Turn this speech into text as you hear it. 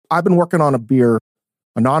I've been working on a beer,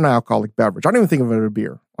 a non-alcoholic beverage. I don't even think of it as a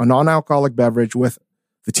beer, a non-alcoholic beverage with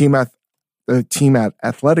the team at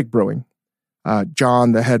Athletic Brewing.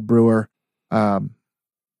 John, the head brewer,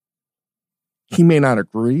 he may not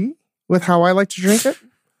agree with how I like to drink it,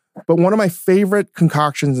 but one of my favorite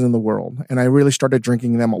concoctions in the world, and I really started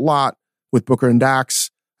drinking them a lot with Booker and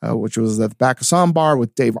Dax, which was at the Bacchus Bar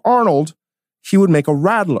with Dave Arnold. He would make a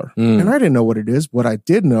Radler, and I didn't know what it is. What I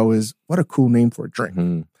did know is what a cool name for a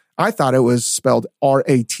drink. I thought it was spelled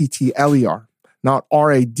Rattler, not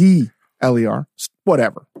Radler.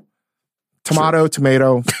 Whatever.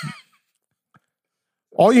 Tomato.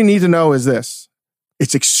 All you need to know is this.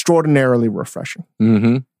 It's extraordinarily refreshing.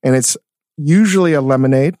 And it's usually a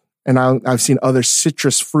lemonade, and I've seen other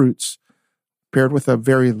citrus fruits paired with a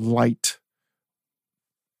very light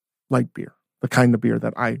beer, the kind of beer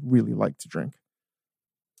that I really like to drink.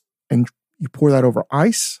 And you pour that over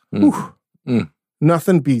ice.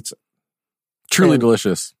 Nothing beats it. Truly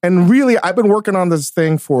delicious. And really, I've been working on this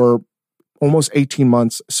thing for almost 18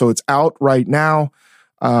 months, so it's out right now.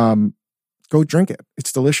 Go drink it.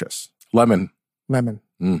 It's delicious. Lemon.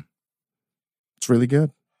 It's really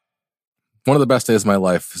good. One of the best days of my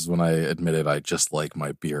life is when I admitted I just like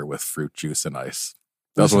my beer with fruit juice and ice.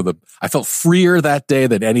 That was one of the. I felt freer that day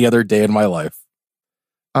than any other day in my life.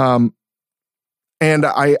 And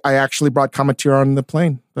I actually brought Cometeer on the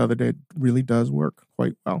plane the other day. It really does work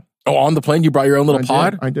quite well. Oh, on the plane you brought your own little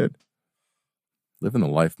pod? I did. Living the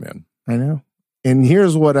life, man. I know. And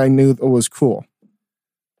here's what I knew that was cool.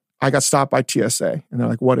 I got stopped by TSA, and they're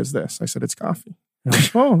like, "What is this?" I said, "It's coffee." And I'm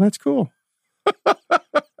like, "Oh, that's cool."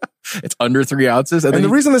 It's under 3 ounces. And the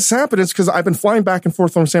reason this happened is because I've been flying back and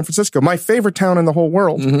forth from San Francisco, my favorite town in the whole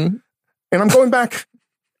world. And I'm going back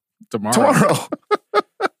tomorrow.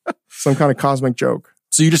 Some kind of cosmic joke.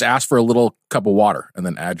 So you just ask for a little cup of water and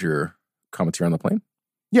then add your Cometeer on the plane?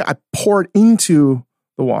 Yeah, I pour it into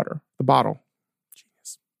the water, the bottle.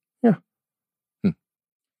 Genius. Yeah.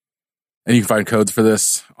 And you can find codes for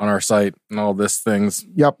this on our site and all this things.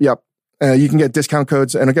 Yep. You can get discount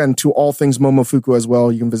codes. And again, to all things Momofuku as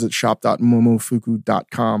well, you can visit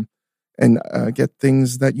shop.momofuku.com and get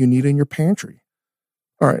things that you need in your pantry.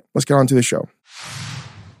 All right, let's get on to the show.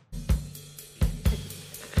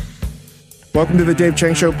 Welcome to the Dave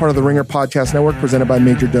Chang Show, part of the Ringer Podcast Network, presented by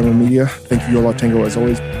Major Domo Media. Thank you, Yola Tango, as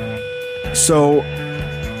always. So,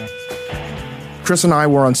 Chris and I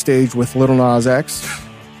were on stage with Lil Nas X,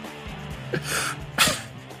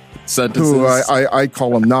 Sentences. who I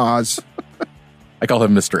call him Nas. I call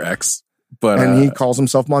him Mr. X. And he calls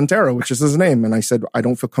himself Montero, which is his name. And I said, I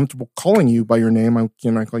don't feel comfortable calling you by your name. I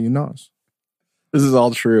call you Nas. This is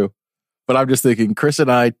all true. But I'm just thinking, Chris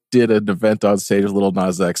and I did an event on stage with Lil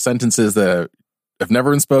Nas X, sentences that have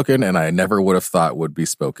never been spoken and I never would have thought would be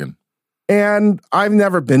spoken. And I've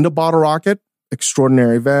never been to Bottle Rocket.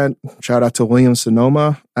 Extraordinary event. Shout out to William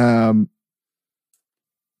Sonoma. A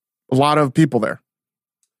lot of people there.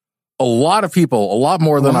 A lot of people, a lot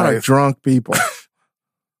more than a lot of drunk people.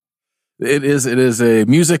 It is a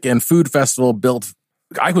music and food festival built.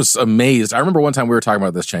 I was amazed. I remember one time we were talking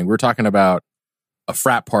about this, Chang. We were talking about a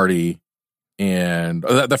frat party, and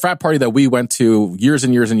the frat party that we went to years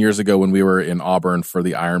and years and years ago when we were in Auburn for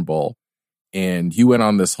the Iron Bowl. And you went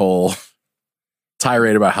on this whole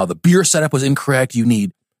tirade about how the beer setup was incorrect. You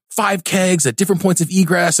need 5 kegs at different points of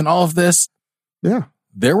egress and all of this. Yeah.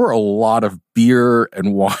 There were a lot of beer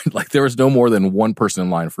and wine. Like there was no more than one person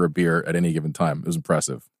in line for a beer at any given time. It was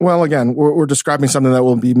impressive. Well, again, we're describing something that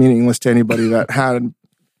will be meaningless to anybody that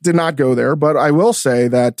did not go there. But I will say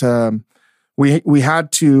that we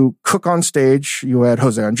had to cook on stage. You had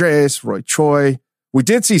Jose Andres, Roy Choi. We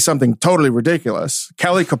did see something totally ridiculous.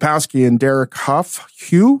 Kelly Kapowski and Derek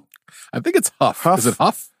Hugh. I think it's Huff. Is it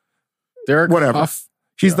Huff? Derek Whatever. Huff?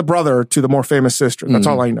 He's the brother to the more famous sister. That's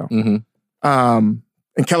all I know.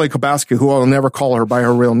 And Kelly Kapowski, who I'll never call her by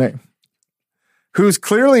her real name, who's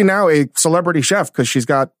clearly now a celebrity chef because she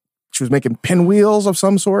was making pinwheels of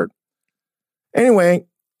some sort. Anyway,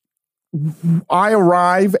 I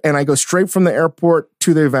arrive and I go straight from the airport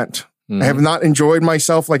to the event. I have not enjoyed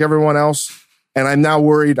myself like everyone else. And I'm now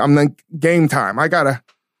worried. I'm like, game time. I gotta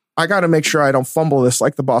make sure I don't fumble this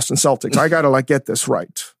like the Boston Celtics. I gotta get this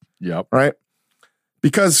right. Yep. Right.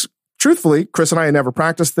 Because truthfully, Chris and I had never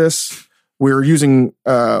practiced this. We were going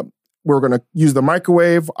to use the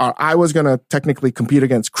microwave. I was going to technically compete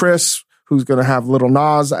against Chris, who's going to have Lil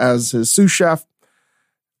Nas as his sous chef.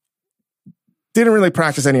 Didn't really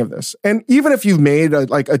practice any of this. And even if you've made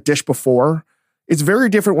a dish before, it's very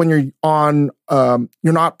different when you're on,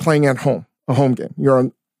 you're not playing at home, a home game. You're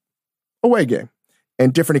on away game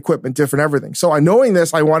and different equipment, different everything. So knowing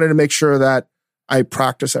this, I wanted to make sure that I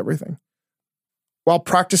practice everything. While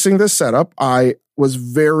practicing this setup, I was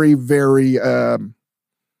very, very, I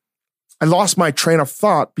lost my train of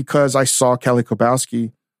thought because I saw Kelly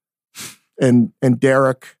Kapowski and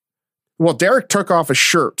Derek. Well, Derek took off his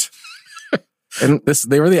shirt. And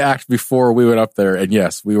they were the act before we went up there. And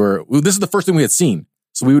yes, this is the first thing we had seen.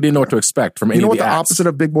 So we didn't know what to expect from any of the acts. You know what the opposite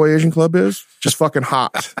of Big Boy Asian Club is? Just fucking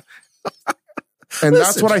hot. And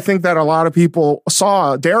that's what I think that a lot of people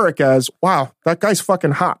saw Derek as. Wow, that guy's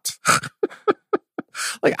fucking hot.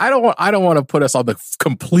 Like, I don't want to put us on the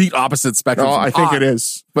complete opposite spectrum. No, I think it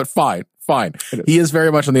is. But fine. He is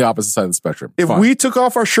very much on the opposite side of the spectrum. If we took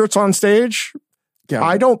off our shirts on stage,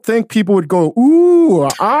 I don't think people would go, ooh,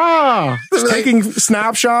 taking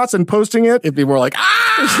snapshots and posting it. It'd be more like,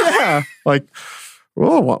 yeah. Like,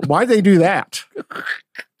 oh, why'd they do that?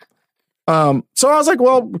 So I was like,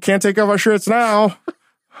 well, we can't take off our shirts now.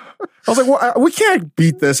 I was like, well, we can't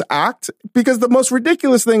beat this act, because the most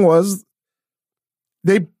ridiculous thing was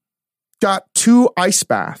they got 2 ice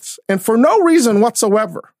baths, and for no reason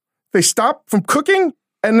whatsoever, they stopped from cooking,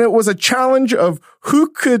 and it was a challenge of who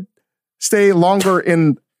could stay longer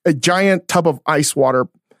in a giant tub of ice water.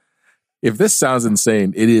 If this sounds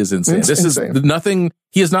insane, it is insane. This insane. Is nothing.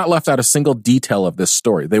 He has not left out a single detail of this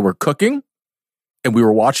story. They were cooking, and we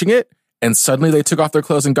were watching it, and suddenly they took off their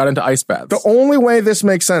clothes and got into ice baths. The only way this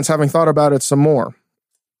makes sense, having thought about it some more,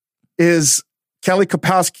 is Kelly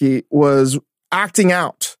Kapowski was acting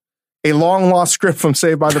out a long-lost script from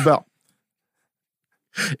Saved by the Bell.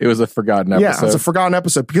 It was a forgotten episode. Yeah, it was a forgotten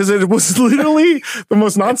episode because it was literally the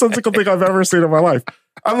most nonsensical thing I've ever seen in my life.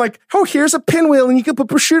 I'm like, oh, here's a pinwheel and you can put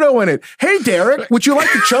prosciutto in it. Hey, Derek, would you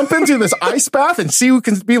like to jump into this ice bath and see who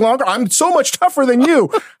can be longer? I'm so much tougher than you.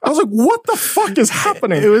 I was like, what the fuck is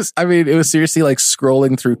happening? It was seriously like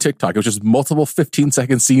scrolling through TikTok. It was just multiple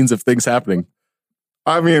 15-second scenes of things happening.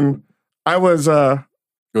 I mean, I was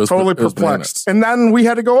totally perplexed. And then we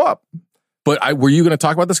had to go up. But were you going to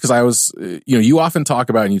talk about this? Because I was, you often talk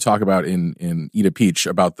about, and you talk about in Eat a Peach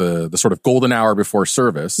about the sort of golden hour before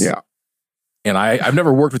service. Yeah. And I've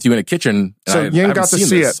never worked with you in a kitchen. So Yin got to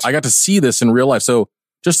see it. I got to see this in real life. So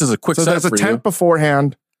just as a quick setup, there's a tent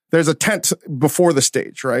beforehand. There's a tent before the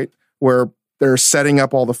stage, right? Where they're setting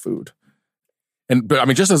up all the food. But I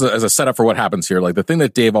mean, just as a setup for what happens here, like the thing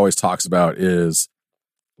that Dave always talks about is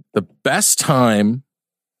the best time,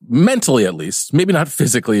 mentally at least, maybe not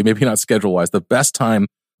physically, maybe not schedule-wise, the best time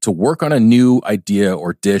to work on a new idea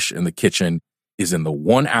or dish in the kitchen is in the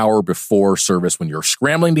 1 hour before service, when you're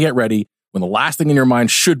scrambling to get ready, when the last thing in your mind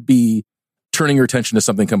should be turning your attention to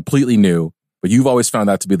something completely new. But you've always found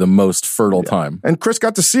that to be the most fertile time. And Chris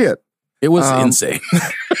got to see it. It was insane.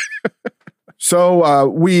 So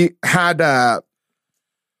we had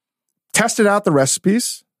tested out the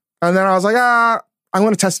recipes, and then I was like, I'm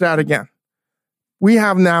going to test it out again. We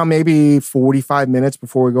have now maybe 45 minutes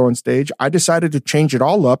before we go on stage. I decided to change it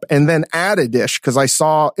all up and then add a dish, because I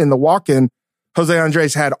saw in the walk-in, Jose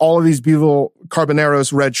Andres had all of these beautiful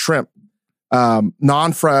Carboneros red shrimp,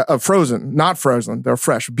 frozen, not frozen. They're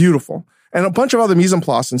fresh, beautiful. And a bunch of other mise en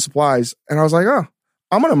place and supplies. And I was like, oh,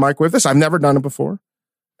 I'm going to microwave this. I've never done it before.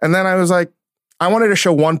 And then I was like, I wanted to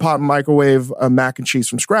show one pot microwave mac and cheese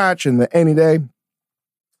from scratch in the any day. And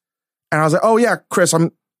I was like, oh yeah, Chris,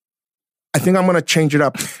 I think I'm going to change it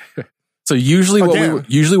up. So usually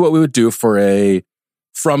what we would do for a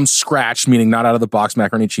from scratch, meaning not out of the box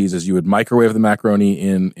macaroni and cheese, is you would microwave the macaroni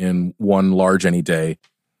in one large any day,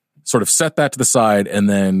 sort of set that to the side. And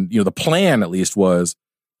then, the plan at least was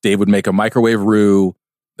Dave would make a microwave roux,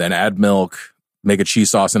 then add milk, make a cheese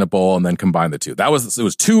sauce in a bowl, and then combine the two. It was a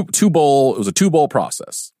 2-bowl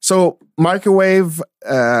process. So microwave,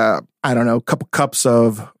 a couple cups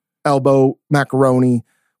of elbow macaroni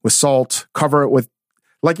with salt, cover it with,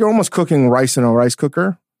 like you're almost cooking rice in a rice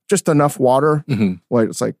cooker, just enough water. Mm-hmm. Like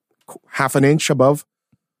it's like half an inch above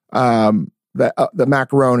the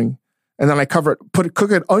macaroni. And then I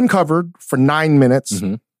cook it uncovered for 9 minutes,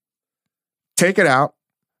 mm-hmm. take it out.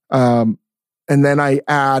 And then I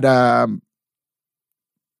add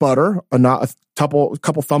butter, a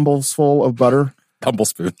couple thumbles full of butter.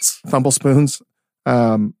 Thumblespoons,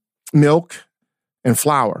 milk, and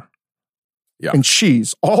flour. Yeah. And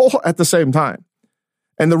cheese, all at the same time.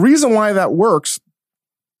 And the reason why that works,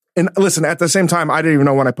 and listen, at the same time, I didn't even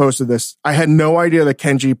know when I posted this, I had no idea that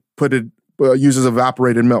Kenji uses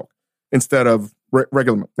evaporated milk instead of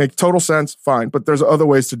regular milk. Makes total sense, fine, but there's other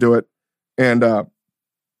ways to do it. And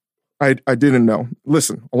I didn't know.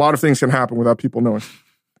 Listen, a lot of things can happen without people knowing.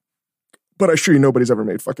 But I assure you, nobody's ever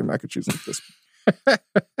made fucking mac and cheese like this.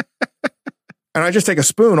 And I just take a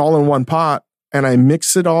spoon all in one pot, and I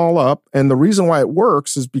mix it all up. And the reason why it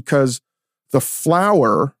works is because the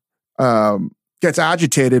flour gets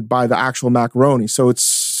agitated by the actual macaroni. So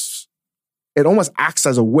it almost acts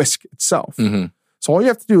as a whisk itself. Mm-hmm. So all you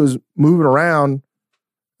have to do is move it around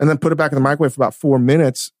and then put it back in the microwave for about 4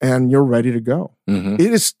 minutes and you're ready to go. Mm-hmm.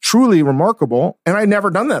 It is truly remarkable. And I'd never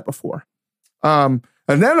done that before. And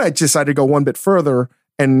then I decided to go one bit further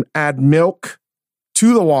and add milk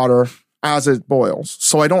to the water as it boils.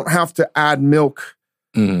 So I don't have to add milk.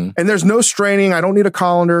 Mm-hmm. And there's no straining. I don't need a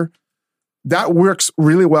colander. That works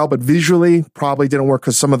really well, but visually probably didn't work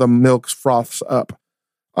because some of the milk froths up.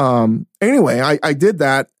 Anyway, I did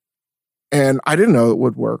that and I didn't know it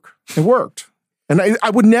would work. It worked. And I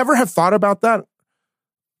would never have thought about that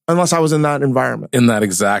unless I was in that environment. In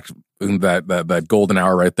that golden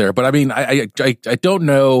hour right there. But I mean, I don't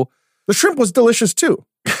know. The shrimp was delicious too.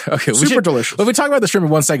 Okay, super delicious. Well, we talk about the shrimp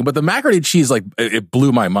in 1 second, but the macaroni and cheese, like, it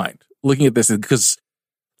blew my mind looking at this because,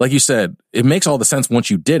 like you said, it makes all the sense once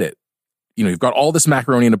you did it. You know, you've got all this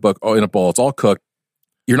macaroni in a bowl. It's all cooked.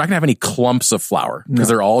 You're not going to have any clumps of flour because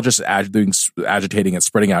they're all just agitating and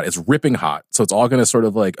spreading out. It's ripping hot. So it's all going to sort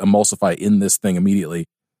of like emulsify in this thing immediately.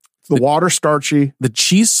 The water starchy. The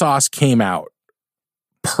cheese sauce came out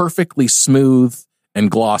perfectly smooth and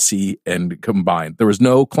glossy and combined. There was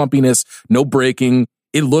no clumpiness, no breaking.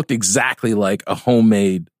 It looked exactly like a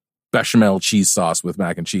homemade bechamel cheese sauce with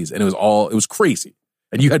mac and cheese. And it was crazy.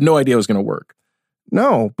 And you had no idea it was going to work.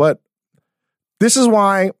 No, but this is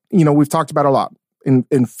why, we've talked about a lot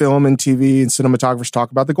in film and TV and cinematographers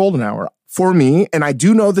talk about the golden hour. For me, and I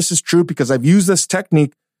do know this is true because I've used this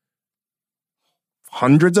technique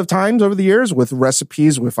hundreds of times over the years with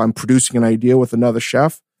recipes, if I'm producing an idea with another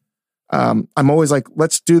chef. I'm always like,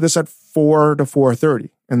 let's do this at 4 to 4:30.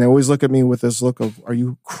 And they always look at me with this look of, are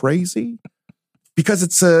you crazy? Because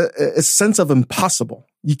it's a sense of impossible.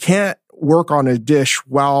 You can't work on a dish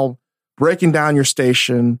while breaking down your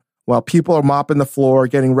station, while people are mopping the floor,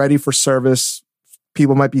 getting ready for service.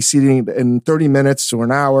 People might be seating in 30 minutes to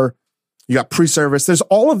an hour. You got pre-service. There's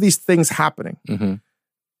all of these things happening. Mm-hmm.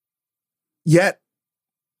 Yet,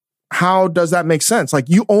 how does that make sense? Like,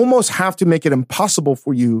 you almost have to make it impossible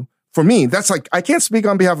for me. That's like, I can't speak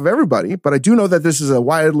on behalf of everybody, but I do know that this is a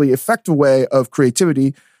widely effective way of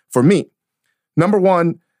creativity for me. Number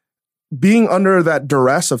one, being under that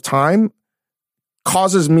duress of time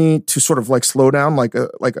causes me to sort of like slow down like a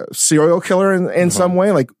serial killer in some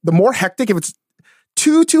way. Like, the more hectic, if it's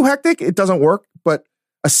too hectic, it doesn't work, but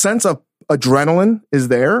a sense of adrenaline is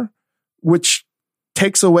there, which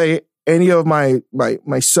takes away any of my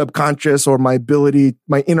subconscious or my ability,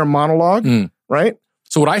 my inner monologue, right?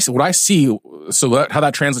 So what I see, how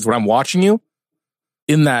that translates when I'm watching you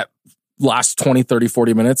in that last 20, 30,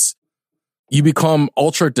 40 minutes, you become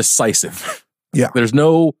ultra decisive. Yeah. There's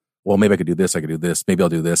no, well, maybe I could do this, maybe I'll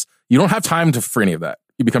do this. You don't have time for any of that.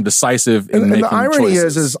 You become decisive in making choices. And the irony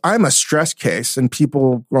is I'm a stress case, and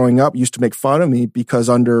people growing up used to make fun of me because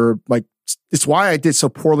it's why I did so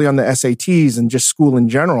poorly on the SATs and just school in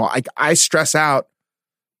general. I stress out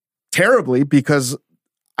terribly because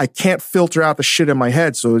I can't filter out the shit in my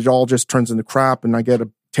head. So it all just turns into crap and I get a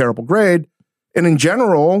terrible grade. And in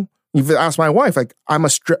general, you've asked my wife, like, I'm a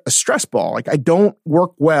stress ball. Like, I don't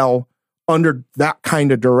work well under that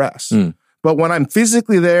kind of duress. But when I'm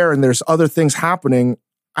physically there and there's other things happening,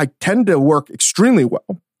 I tend to work extremely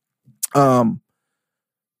well.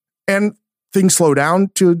 And things slow down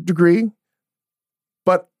to a degree,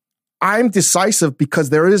 but I'm decisive because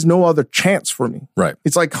there is no other chance for me. Right.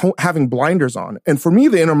 It's like having blinders on. And for me,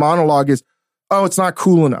 the inner monologue is, oh, it's not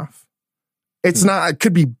cool enough. It's not, it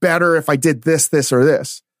could be better if I did this, or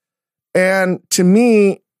this. And to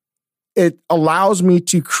me, it allows me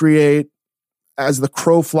to create as the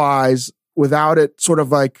crow flies without it sort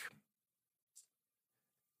of like,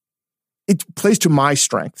 it plays to my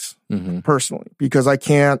strengths personally, because I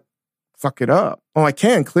can't fuck it up. Oh, I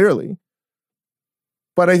can, clearly.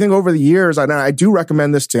 But I think over the years, I do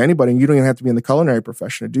recommend this to anybody. You don't even have to be in the culinary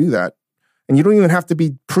profession to do that. And you don't even have to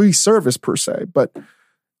be pre-service per se. But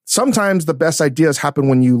sometimes the best ideas happen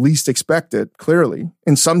when you least expect it, clearly.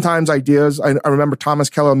 And sometimes ideas, I remember Thomas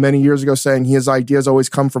Keller many years ago saying his ideas always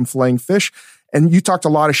come from filleting fish. And you talk to a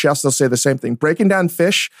lot of chefs, they'll say the same thing. Breaking down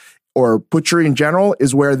fish or butchery in general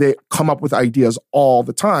is where they come up with ideas all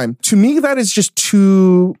the time. To me, that is just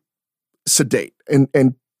too sedate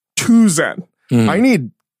and too zen. I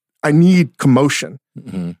need commotion.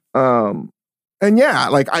 And yeah,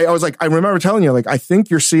 like I was like, I remember telling you, like, I think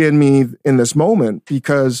you're seeing me in this moment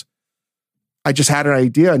because I just had an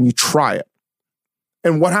idea and you try it.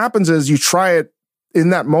 And what happens is you try it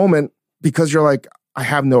in that moment because you're like, I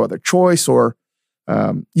have no other choice, or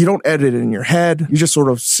you don't edit it in your head. You just sort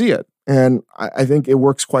of see it. And I think it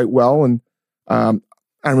works quite well. And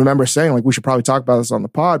I remember saying, like, we should probably talk about this on the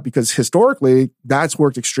pod because historically that's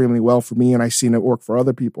worked extremely well for me and I've seen it work for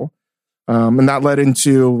other people. And that led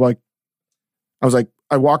into like, I was like,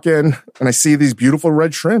 I walk in and I see these beautiful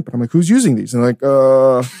red shrimp and I'm like, who's using these? And like, I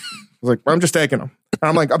was like, I'm just taking them. And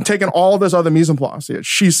I'm like, I'm taking all this other mise en place. You had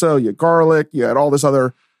shiso, you had garlic, you had all this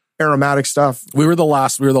other aromatic stuff. We were the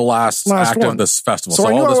last act one of this festival. So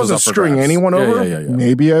I knew all I this wasn't was up for screwing grabs. anyone over. Yeah.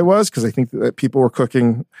 Maybe I was because I think that people were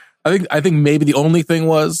cooking. I think maybe the only thing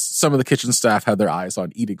was some of the kitchen staff had their eyes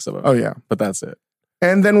on eating some of it. Oh yeah, but that's it.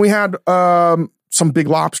 And then we had some big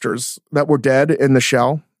lobsters that were dead in the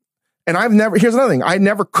shell. And here's another thing. I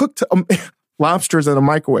never cooked lobsters in a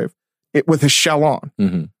microwave with a shell on.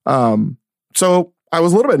 Mm-hmm. So I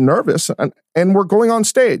was a little bit nervous and we're going on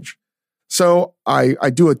stage. So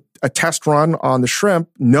I do a test run on the shrimp,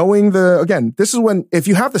 knowing this is when, if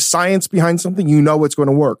you have the science behind something, you know it's going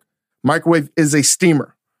to work. Microwave is a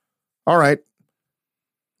steamer. All right.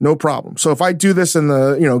 No problem. So if I do this in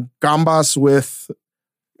the, gambas with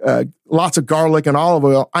lots of garlic and olive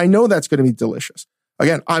oil, I know that's going to be delicious.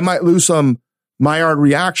 Again, I might lose some Maillard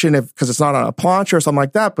reaction because it's not on a plancha or something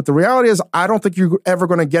like that. But the reality is, I don't think you're ever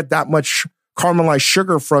going to get that much caramelized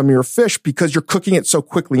sugar from your fish because you're cooking it so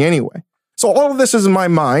quickly anyway. So all of this is in my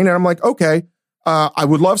mind. And I'm like, okay, I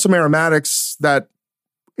would love some aromatics that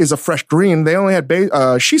is a fresh green. They only had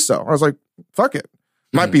shiso. I was like, fuck it.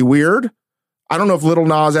 Might be weird. I don't know if Little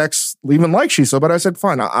Nas X even like shiso, but I said,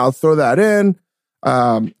 fine, I'll throw that in.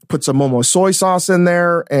 Put some Momo soy sauce in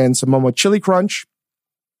there and some Momo chili crunch,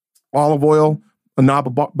 olive oil, a knob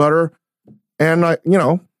of butter, and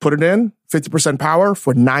put it in 50% power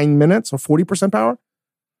for 9 minutes or 40% power.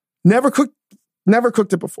 Never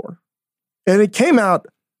cooked it before. And it came out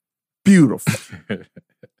beautiful.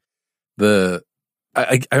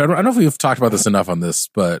 I don't know if we've talked about this enough on this,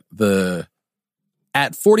 but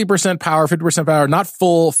at 40% power, 50% power, not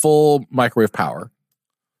full microwave power,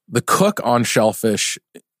 the cook on shellfish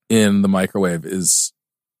in the microwave is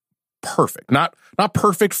perfect. Not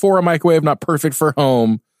perfect for a microwave, not perfect for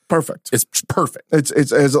home. Perfect. It's perfect.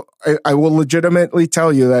 I will legitimately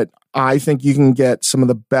tell you that I think you can get some of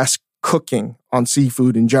the best cooking on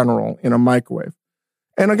seafood in general in a microwave.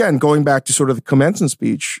 And again, going back to sort of the commencement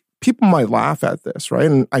speech, people might laugh at this, right?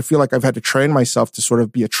 And I feel like I've had to train myself to sort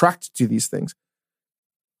of be attracted to these things.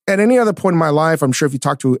 At any other point in my life, I'm sure if you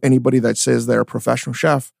talk to anybody that says they're a professional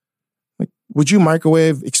chef, like, would you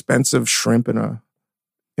microwave expensive shrimp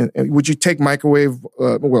would you take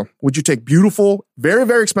would you take beautiful, very,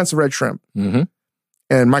 very expensive red shrimp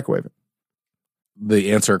and microwave it?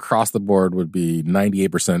 The answer across the board would be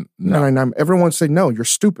 98% no. Everyone would say, no, you're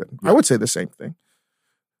stupid. Yeah. I would say the same thing.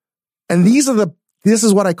 And this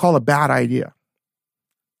is what I call a bad idea.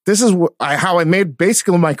 This is how I made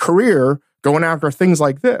basically my career going after things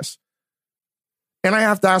like this. And I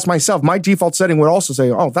have to ask myself, my default setting would also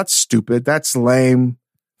say, oh, that's stupid. That's lame.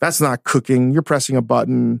 That's not cooking. You're pressing a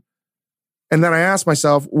button. And then I ask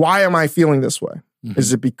myself, why am I feeling this way? Mm-hmm.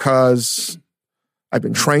 Is it because I've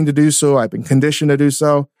been trained to do so? I've been conditioned to do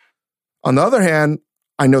so. On the other hand,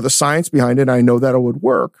 I know the science behind it. I know that it would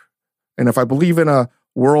work. And if I believe in a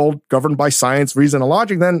world governed by science, reason, and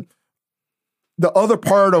logic, then the other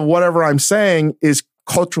part of whatever I'm saying is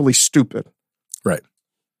culturally stupid. Right.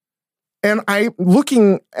 And I'm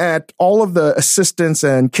looking at all of the assistants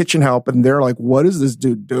and kitchen help, and they're like, what is this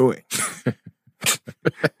dude doing?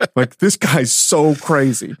 Like, this guy's so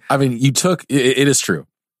crazy. I mean, it is true.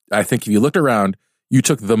 I think if you looked around, you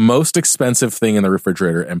took the most expensive thing in the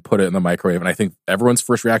refrigerator and put it in the microwave. And I think everyone's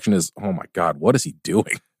first reaction is, oh my God, what is he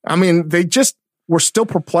doing? I mean, they just were still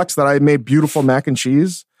perplexed that I made beautiful mac and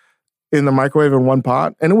cheese in the microwave in one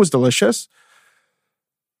pot, and it was delicious.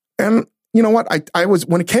 And you know what? I was,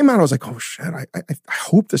 when it came out, I was like, oh shit, I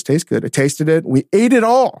hope this tastes good. I tasted it. We ate it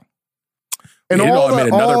all. And we made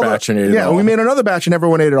another batch and ate it all. Yeah, we made another batch and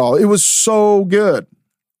everyone ate it all. It was so good.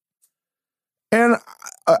 And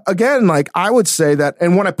again, like, I would say that,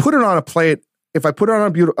 and when I put it on a plate, if I put it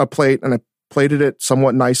on a plate and I plated it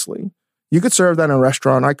somewhat nicely, you could serve that in a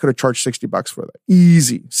restaurant. I could have charged $60 for that.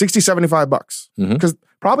 Easy. $60, $75. Because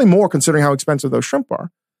probably more considering how expensive those shrimp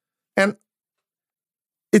are. And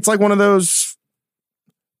it's like one of those,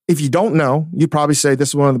 if you don't know, you'd probably say this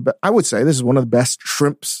is one of the, I would say this is one of the best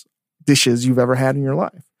shrimps dishes you've ever had in your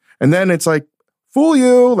life. And then it's like, fool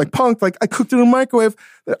you, like punked, like I cooked it in a microwave.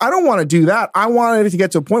 I don't want to do that. I wanted it to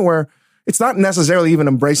get to a point where it's not necessarily even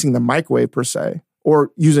embracing the microwave per se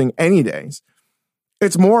or using any days.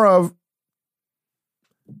 It's more of,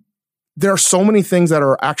 there are so many things that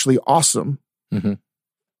are actually awesome. Mm-hmm.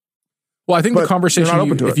 Well, I think the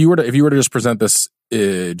conversation, if you were to just present this,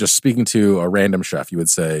 just speaking to a random chef, you would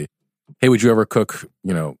say, hey, would you ever cook,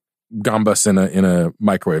 gambas in a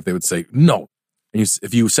microwave? They would say no. And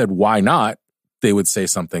if you said why not, they would say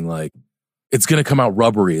something like, it's going to come out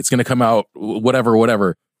rubbery. It's going to come out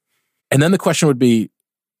whatever. And then the question would be,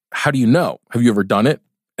 how do you know? Have you ever done it?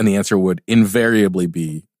 And the answer would invariably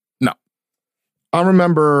be no. I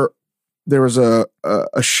remember there was a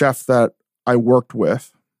chef that I worked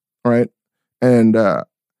with, right? And at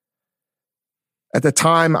the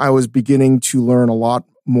time, I was beginning to learn a lot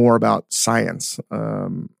more about science.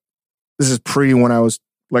 This is when I was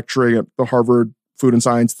lecturing at the Harvard Food and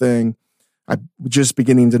Science thing. I was just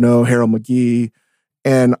beginning to know Harold McGee,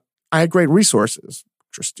 and I had great resources.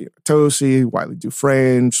 Christina Tosi, Wiley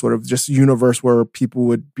Dufresne, sort of just universe where people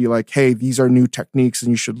would be like, hey, these are new techniques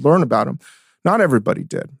and you should learn about them. Not everybody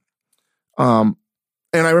did. And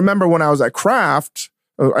I remember when I was at Kraft,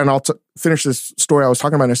 and I'll finish this story I was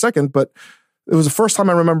talking about in a second, but it was the first time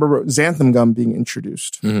I remember xanthan gum being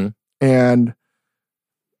introduced. Mm-hmm. And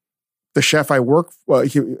the chef I worked,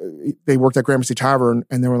 they worked at Gramercy Tavern,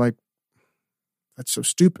 and they were like, that's so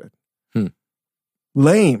stupid.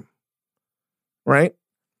 Lame. Right?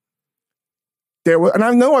 And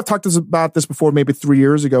I know I've talked about this before, maybe 3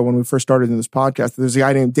 years ago when we first started in this podcast. There's a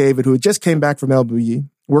guy named David who had just came back from El Bulli,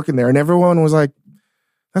 working there, and everyone was like,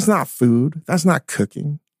 that's not food. That's not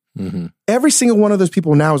cooking. Mm-hmm. Every single one of those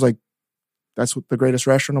people now is like, that's the greatest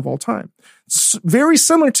restaurant of all time. It's very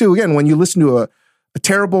similar to, again, when you listen to a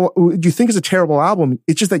terrible, you think it's a terrible album,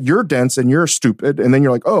 it's just that you're dense and you're stupid, and then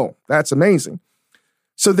you're like, oh, that's amazing.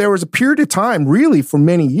 So there was a period of time, really, for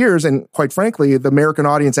many years, and quite frankly, the American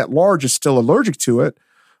audience at large is still allergic to it,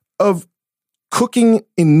 of cooking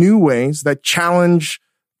in new ways that challenge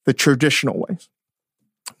the traditional ways.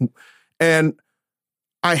 And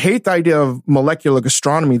I hate the idea of molecular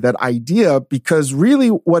gastronomy, that idea, because really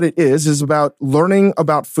what it is about learning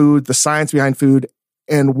about food, the science behind food,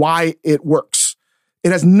 and why it works.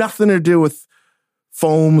 It has nothing to do with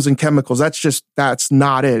foams and chemicals. That's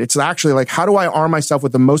not it. It's actually like, how do I arm myself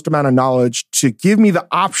with the most amount of knowledge to give me the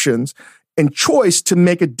options and choice to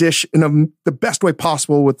make a dish in the best way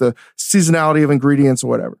possible with the seasonality of ingredients or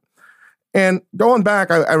whatever. And going back,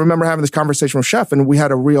 I remember having this conversation with Chef, and we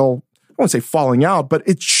had a real, I won't say falling out, but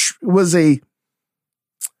it was a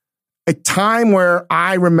time where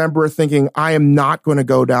I remember thinking, I am not going to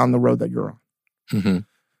go down the road that you're on. Mm-hmm.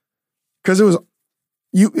 Because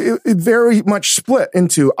it very much split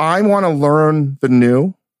into, I want to learn the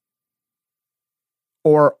new,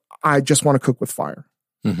 or I just want to cook with fire.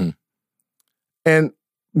 Mm-hmm. And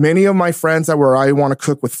many of my friends I want to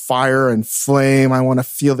cook with fire and flame, I want to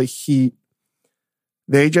feel the heat,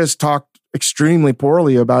 they just talked extremely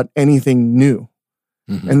poorly about anything new.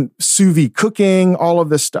 Mm-hmm. And sous vide cooking, all of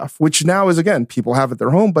this stuff, which now is, again, people have at their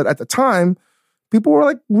home. But at the time, people were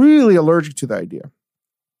like really allergic to the idea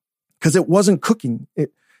because it wasn't cooking.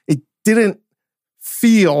 It didn't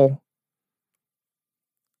feel,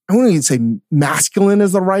 I wouldn't even say masculine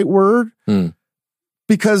is the right word,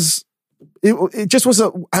 because it just was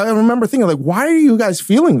I remember thinking like, why are you guys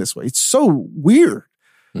feeling this way? It's so weird.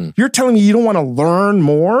 You're telling me you don't want to learn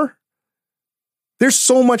more? There's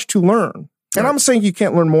so much to learn. And I'm saying you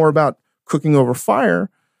can't learn more about cooking over fire,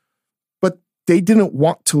 but they didn't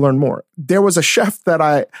want to learn more. There was a chef that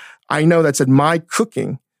I know that said, my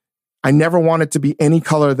cooking, I never wanted to be any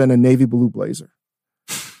color than a navy blue blazer.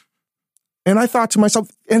 And I thought to myself,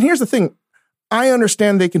 and here's the thing, I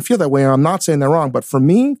understand they can feel that way, and I'm not saying they're wrong, but for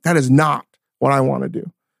me, that is not what I want to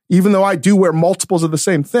do. Even though I do wear multiples of the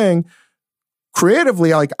same thing,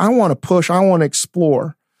 creatively, like, I want to push, I want to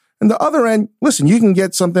explore. And the other end, listen, you can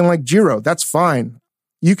get something like gyro. That's fine.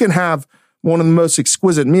 You can have one of the most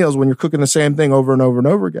exquisite meals when you're cooking the same thing over and over and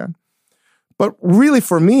over again. But really,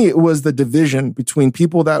 for me, it was the division between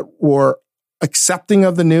people that were accepting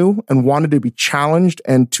of the new and wanted to be challenged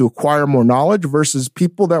and to acquire more knowledge versus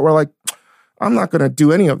people that were like, I'm not going to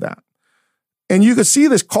do any of that. And you could see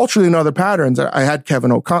this culturally in other patterns. I had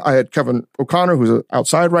Kevin O'Connor, who's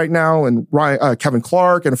outside right now, and Kevin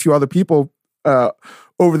Clark, and a few other people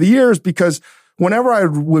over the years, because whenever I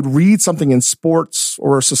would read something in sports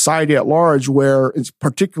or society at large, where it's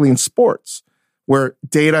particularly in sports, where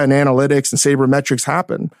data and analytics and sabermetrics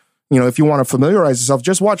happen, if you want to familiarize yourself,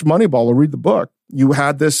 just watch Moneyball or read the book. You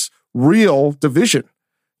had this real division,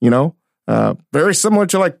 very similar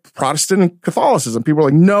to like Protestant and Catholicism. People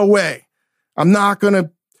are like, no way. I'm not going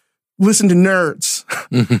to listen to nerds.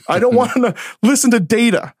 I don't want to listen to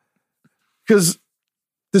data because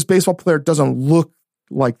this baseball player doesn't look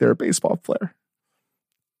like they're a baseball player.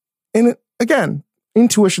 And again,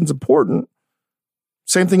 intuition's important.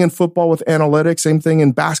 Same thing in football with analytics, same thing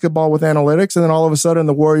in basketball with analytics. And then all of a sudden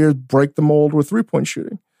the Warriors break the mold with 3-point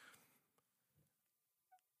shooting.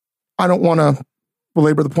 I don't want to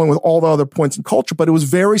belabor the point with all the other points in culture, but it was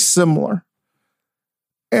very similar.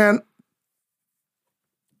 And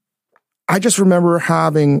I just remember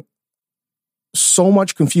having so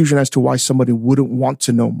much confusion as to why somebody wouldn't want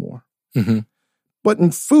to know more. Mm-hmm. But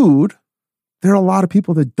in food, there are a lot of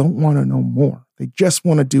people that don't want to know more. They just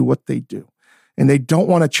want to do what they do. And they don't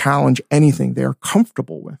want to challenge anything they're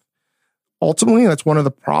comfortable with. Ultimately, that's one of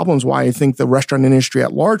the problems why I think the restaurant industry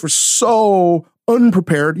at large was so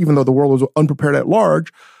unprepared, even though the world was unprepared at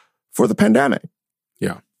large, for the pandemic.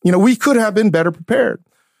 Yeah. We could have been better prepared.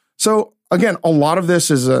 So again, a lot of this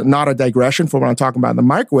is not a digression from what I'm talking about in the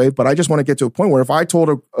microwave, but I just want to get to a point where if I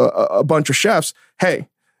told a bunch of chefs, hey,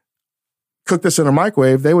 cook this in a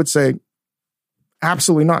microwave, they would say,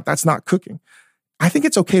 absolutely not. That's not cooking. I think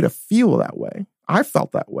it's okay to feel that way. I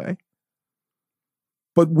felt that way.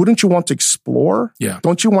 But wouldn't you want to explore? Yeah.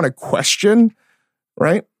 Don't you want to question?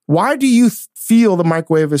 Right? Why do you feel the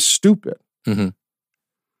microwave is stupid? Mm-hmm.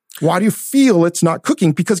 Why do you feel it's not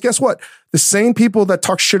cooking? Because guess what? The same people that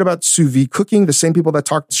talk shit about sous vide cooking, the same people that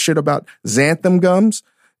talk shit about xanthan gums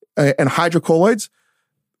and hydrocolloids,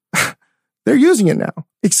 they're using it now.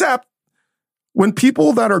 Except when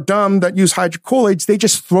people that are dumb that use hydrocolloids, they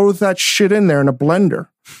just throw that shit in there in a blender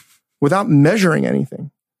without measuring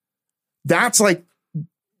anything. That's like,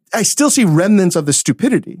 I still see remnants of the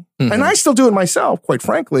stupidity. Mm-hmm. And I still do it myself, quite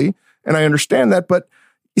frankly. And I understand that, but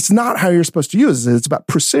it's not how you're supposed to use it. It's about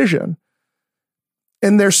precision.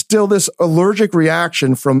 And there's still this allergic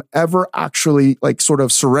reaction from ever actually like sort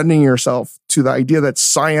of surrendering yourself to the idea that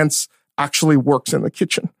science actually works in the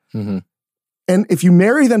kitchen. Mm-hmm. And if you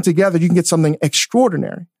marry them together, you can get something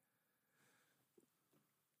extraordinary.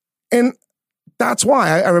 And that's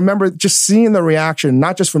why I remember just seeing the reaction,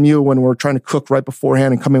 not just from you when we're trying to cook right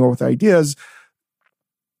beforehand and coming up with ideas.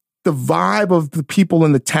 The vibe of the people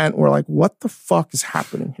in the tent were like, what the fuck is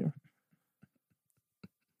happening here?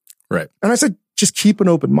 Right. And I said, just keep an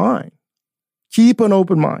open mind. Keep an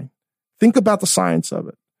open mind. Think about the science of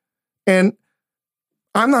it. And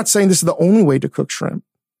I'm not saying this is the only way to cook shrimp,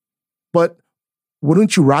 but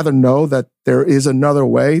wouldn't you rather know that there is another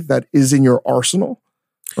way that is in your arsenal?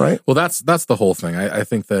 Right. Well, that's the whole thing. I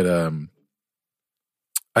think that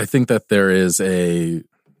there is a,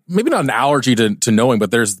 maybe not an allergy to knowing,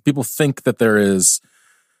 but people think that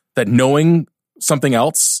that knowing something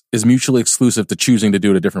else is mutually exclusive to choosing to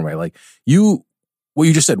do it a different way. Like what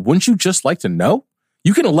you just said, wouldn't you just like to know?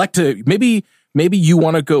 You can elect to, maybe you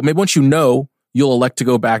want to go, maybe once you know, you'll elect to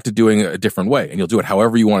go back to doing it a different way and you'll do it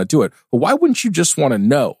however you want to do it. But why wouldn't you just want to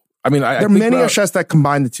know? I mean, there are many chefs that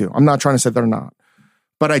combine the two. I'm not trying to say they're not,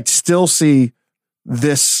 but I still see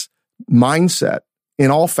this mindset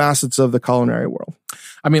in all facets of the culinary world.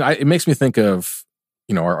 I mean, it makes me think of,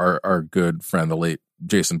 our good friend, the late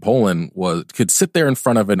Jason Polin, could sit there in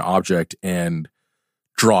front of an object and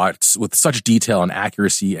draw it with such detail and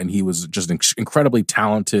accuracy. And he was just an incredibly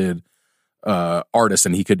talented artist,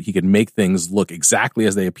 and he could make things look exactly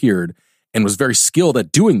as they appeared and was very skilled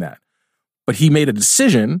at doing that. But he made a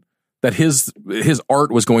decision that his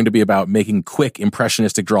art was going to be about making quick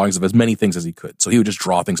impressionistic drawings of as many things as he could. So he would just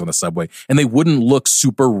draw things on the subway and they wouldn't look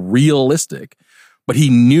super realistic, but he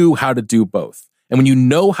knew how to do both. And when you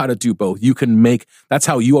know how to do both, you can that's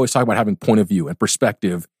how you always talk about having point of view and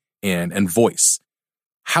perspective and voice.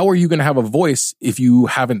 How are you going to have a voice if you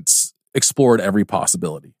haven't explored every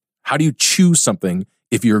possibility? How do you choose something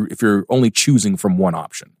if you're only choosing from one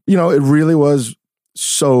option? It really was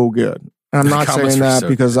so good. And I'm not saying that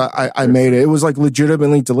because I made it. It was like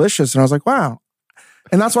legitimately delicious. And I was like, wow.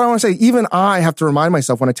 And that's what I want to say. Even I have to remind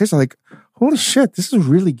myself when I taste it, I'm like, holy shit, this is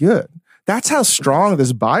really good. That's how strong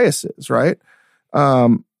this bias is, right?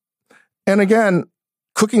 And again,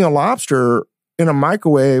 cooking a lobster in a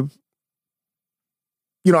microwave,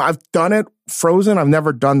 I've done it frozen. I've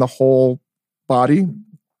never done the whole body.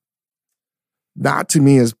 That to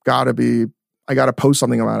me has got to be, I got to post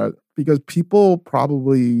something about it because people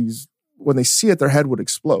probably, when they see it, their head would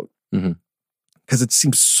explode because it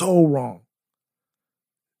seems so wrong.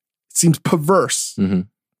 It seems perverse. Mm-hmm.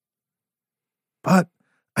 But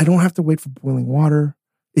I don't have to wait for boiling water.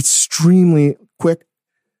 It's extremely quick.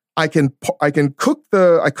 I broke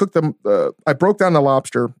down the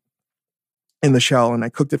lobster in the shell and I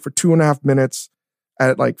cooked it for 2.5 minutes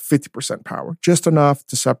at like 50% power, just enough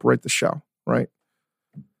to separate the shell, right?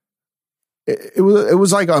 It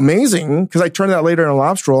was like amazing because I turned that later in a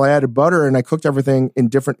lobster roll. I added butter and I cooked everything in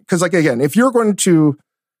different, because like, again, if you're going to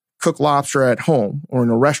cook lobster at home or in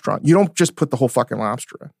a restaurant, you don't just put the whole fucking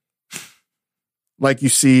lobster in like you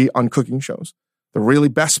see on cooking shows. The really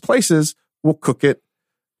best places will cook it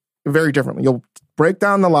very differently. You'll break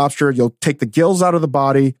down the lobster. You'll take the gills out of the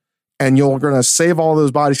body and you're going to save all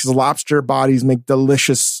those bodies because lobster bodies make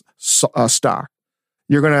delicious stock.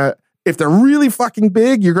 You're going to, if they're really fucking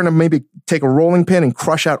big, you're going to maybe take a rolling pin and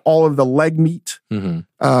crush out all of the leg meat. You're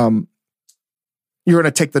going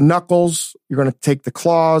to take the knuckles, you're going to take the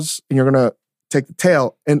claws, and you're going to take the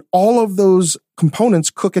tail. And all of those components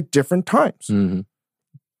cook at different times.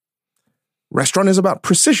 Restaurant is about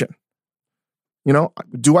precision. You know,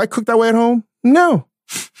 do I cook that way at home? No.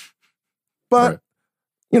 But,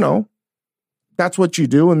 you know, that's what you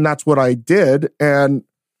do, and that's what I did. And,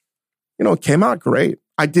 you know, it came out great.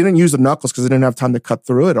 I didn't use the knuckles because I didn't have time to cut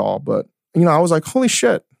through it all. But, you know, I was like, holy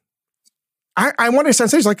shit. I wanted a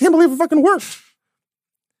sensation. Like, I can't believe it fucking worked.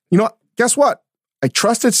 You know, guess what? I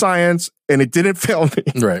trusted science and it didn't fail me.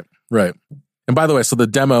 Right. And by the way, so the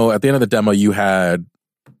demo, at the end of the demo, you had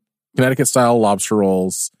Connecticut style lobster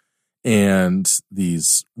rolls and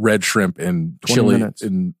these red shrimp and chili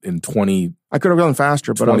in 20. I could have gone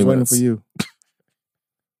faster, but I was waiting for you.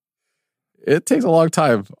 It takes a long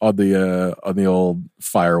time on the old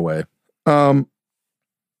fire way. And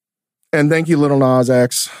thank you, Little Nas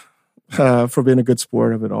X, for being a good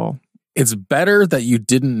sport of it all. It's better that you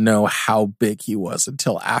didn't know how big he was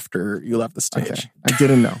until after you left the stage. Okay. I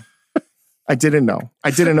didn't know. I didn't know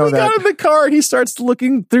that. He got in the car and he starts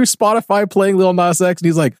looking through Spotify playing Lil Nas X and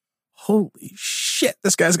he's like, holy shit,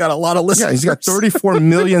 this guy's got a lot of listeners. Yeah, he's got 34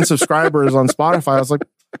 million subscribers on Spotify. I was like,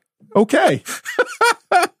 okay.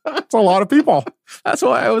 That's a lot of people. That's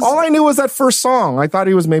why all I knew was that first song. I thought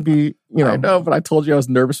he was maybe, you know. I know, but I told you I was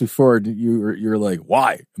nervous before. You're like,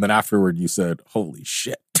 why? And then afterward you said, holy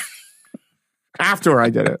shit. After I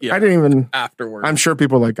did it. Yeah. I didn't even. Afterward. I'm sure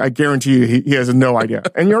people are like, I guarantee you he has no idea.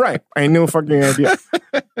 And you're right. I had no fucking idea.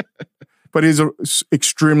 But he's an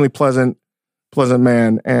extremely pleasant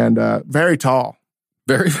man and very tall.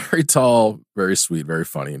 Very, very tall, very sweet, very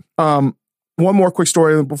funny. One more quick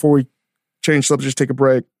story before we change subject, just take a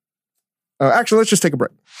break. Actually, let's just take a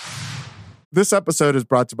break. This episode is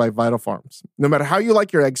brought to you by Vital Farms. No matter how you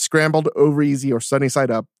like your eggs, scrambled, over easy, or sunny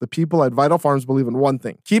side up, the people at Vital Farms believe in one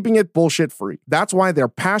thing: keeping it bullshit free. That's why their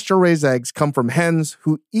pasture-raised eggs come from hens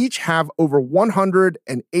who each have over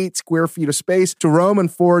 108 square feet of space to roam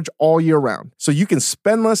and forage all year round. So you can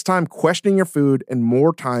spend less time questioning your food and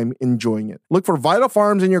more time enjoying it. Look for Vital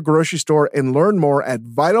Farms in your grocery store and learn more at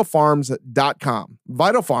vitalfarms.com.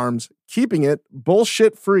 Vital Farms, keeping it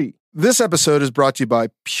bullshit free. This episode is brought to you by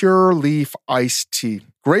Pure Leaf Iced Tea.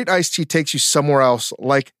 Great iced tea takes you somewhere else,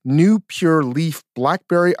 like new Pure Leaf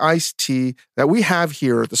Blackberry Iced Tea that we have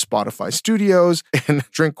here at the Spotify studios and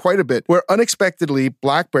drink quite a bit, where unexpectedly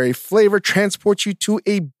blackberry flavor transports you to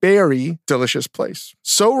a berry delicious place.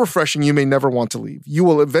 So refreshing you may never want to leave. You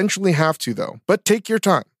will eventually have to, though. But take your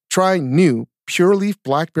time. Try new Pure Leaf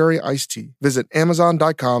Blackberry Iced Tea. Visit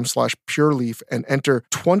Amazon.com/PureLeaf and enter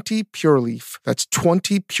 20 Pure Leaf. That's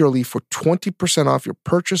 20 Pure Leaf for 20% off your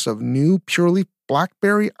purchase of new Pure Leaf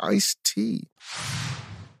Blackberry Iced Tea.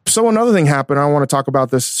 So another thing happened. I want to talk about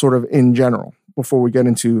this sort of in general before we get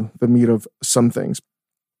into the meat of some things.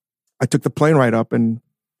 I took the plane ride up and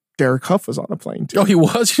Derek Huff was on the plane too. Oh, he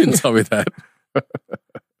was? You didn't tell me that.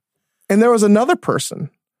 And there was another person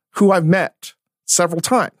who I've met several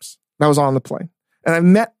times that was on the plane. And I've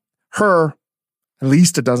met her at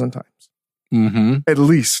least a dozen times. Mm-hmm. At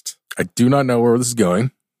least. I do not know where this is going.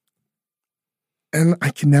 And I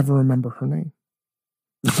can never remember her name.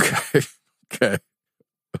 Okay.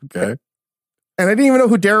 And I didn't even know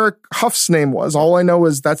who Derek Huff's name was. All I know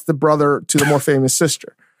is that's the brother to the more famous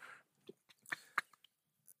sister.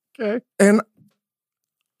 Okay. And,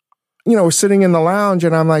 you know, we're sitting in the lounge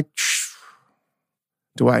and I'm like,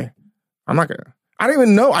 I'm not going to. I didn't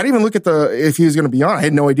even know. I didn't even look at if he was going to be on. I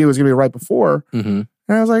had no idea it was going to be right before. Mm-hmm. And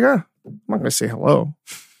I was like, I'm not going to say hello.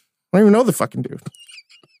 I don't even know the fucking dude.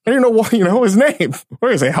 I didn't know his name. I'm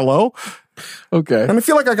going to say hello. Okay. And I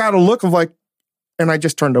feel like I got a look of like, and I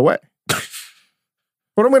just turned away. But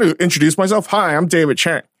I'm going to introduce myself. Hi, I'm David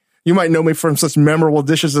Chang. You might know me from such memorable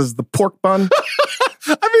dishes as the pork bun.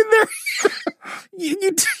 I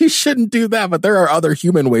mean, you shouldn't do that, but there are other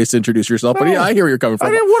human ways to introduce yourself. But yeah, I hear where you're coming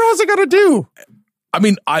from. What else I got to do? I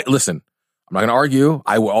mean, listen, I'm not going to argue.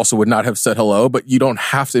 I also would not have said hello, but you don't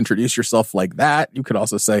have to introduce yourself like that. You could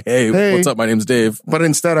also say, hey, what's up? My name's Dave. But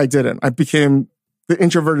instead I didn't. I became the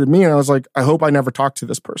introverted me and I was like, I hope I never talk to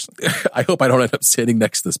this person. I hope I don't end up standing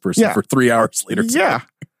next to this person for 3 hours later. Yeah.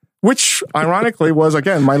 Which ironically was,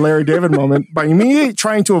 again, my Larry David moment. By me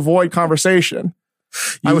trying to avoid conversation,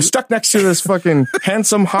 I was stuck next to this fucking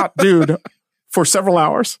handsome, hot dude for several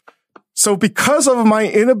hours. So because of my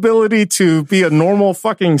inability to be a normal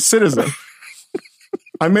fucking citizen,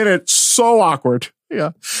 I made it so awkward.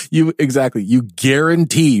 Yeah. You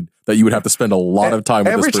guaranteed that you would have to spend a lot of time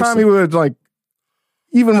with this person. Every time he would like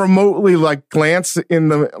even remotely like glance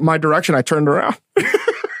in my direction, I turned around.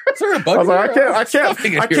 I was like, I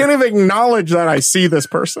can't even acknowledge that I see this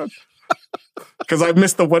person because I've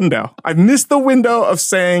missed the window. I've missed the window of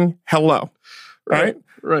saying hello. Right.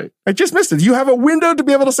 I just missed it. You have a window to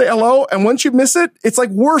be able to say hello. And once you miss it, it's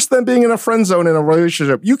like worse than being in a friend zone in a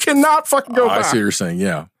relationship. You cannot fucking go back. I see what you're saying.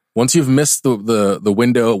 Yeah. Once you've missed the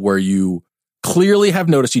window where you clearly have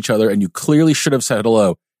noticed each other and you clearly should have said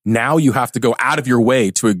hello, now you have to go out of your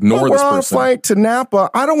way to ignore this person. We're on a flight to Napa.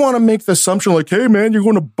 I don't want to make the assumption like, hey, man, you're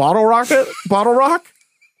going to Bottle Rock? I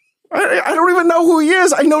don't even know who he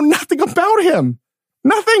is. I know nothing about him.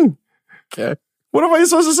 Nothing. Okay. What am I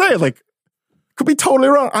supposed to say? Like, could be totally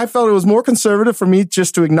wrong. I felt it was more conservative for me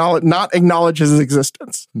just to not acknowledge his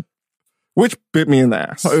existence, which bit me in the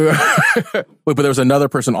ass. Wait, but there was another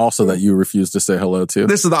person also that you refused to say hello to?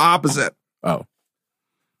 This is the opposite. Oh.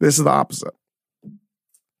 This is the opposite.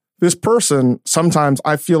 This person, sometimes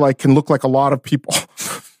I feel like can look like a lot of people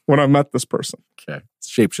when I met this person. Okay.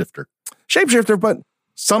 Shapeshifter, but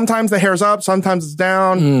sometimes the hair's up, sometimes it's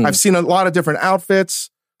down. I've seen a lot of different outfits,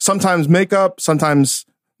 sometimes makeup, sometimes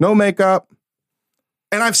no makeup.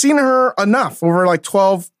 And I've seen her enough over like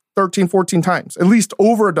 12, 13, 14 times, at least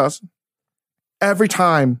over a dozen. Every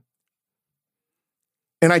time.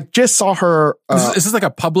 And I just saw her. Is this like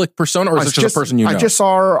a public persona or is this just a person you know? I just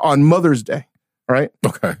saw her on Mother's Day, right?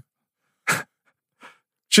 Okay.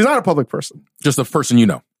 She's not a public person. Just a person you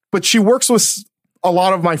know. But she works with a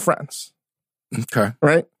lot of my friends. Okay.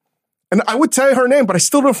 Right? And I would tell you her name, but I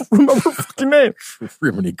still don't remember her fucking name.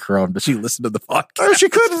 Rimini Crumb. Does she listen to the podcast? She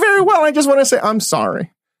could very well. I just want to say, I'm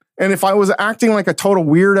sorry. And if I was acting like a total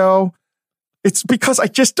weirdo, it's because I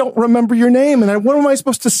just don't remember your name. And what am I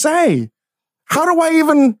supposed to say? How do I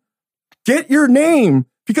even get your name?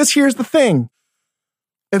 Because here's the thing.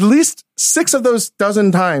 At least 6 of those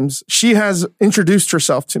dozen times, she has introduced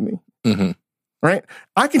herself to me. Mm-hmm. Right?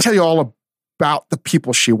 I can tell you all about the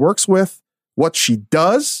people she works with, what she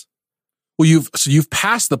does. Well, you've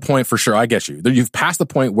passed the point for sure. I get you. You've passed the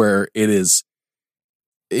point where it is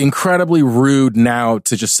incredibly rude now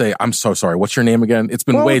to just say, I'm so sorry. What's your name again? It's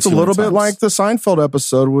been way too many times. It's a little bit like the Seinfeld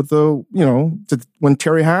episode with when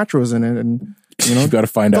Terry Hatcher was in it and, you got to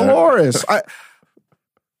find out. Dolores.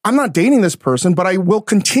 I'm not dating this person, but I will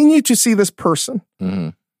continue to see this person. Mm-hmm.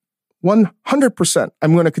 100%.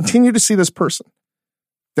 I'm going to continue to see this person.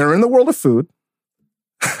 They're in the world of food.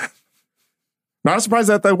 Not surprised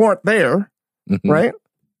that they weren't there, right?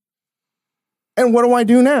 And what do I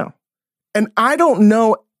do now? And I don't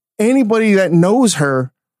know anybody that knows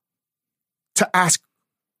her to ask.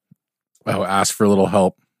 Oh, ask for a little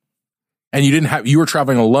help. And you were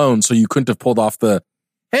traveling alone, so you couldn't have pulled off the,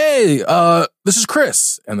 hey, this is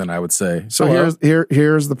Chris. And then I would say, so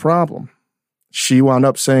here's the problem. She wound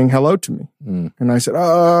up saying hello to me. And I said,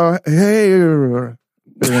 hey,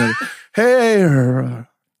 hey,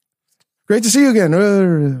 great to see you again.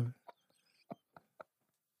 And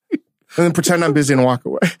then pretend I'm busy and walk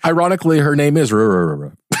away. Ironically, her name is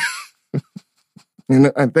And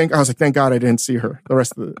I was like, thank God I didn't see her the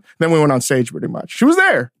rest of the. Then we went on stage pretty much. She was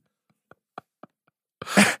there.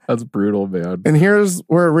 That's brutal, man. And here's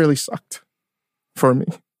where it really sucked for me.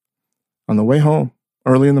 On the way home,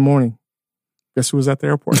 early in the morning, guess who was at the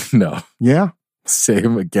airport? No. Yeah.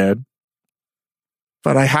 Same again.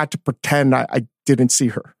 But I had to pretend I didn't see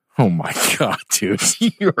her. Oh my God, dude.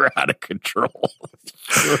 You were out of control.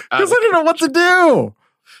 Because I didn't know what to do.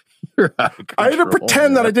 You're out of control. I had to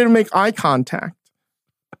pretend that I didn't make eye contact.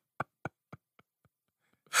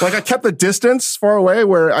 Like I kept the distance far away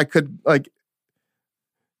where I could like.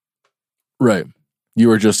 Right. You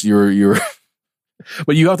were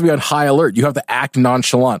but you have to be on high alert. You have to act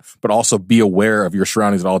nonchalant, but also be aware of your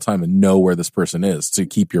surroundings at all time and know where this person is to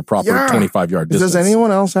keep your proper 25-yard distance. Does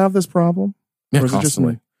anyone else have this problem? Yeah,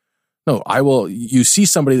 constantly. No, you see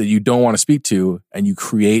somebody that you don't want to speak to and you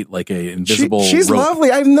create like a invisible She's rope. lovely.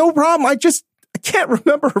 I have no problem. I can't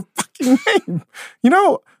remember her fucking name. You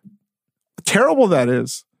know, terrible that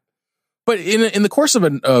is. But in the course of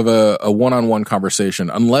a one-on-one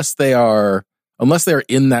conversation, unless they are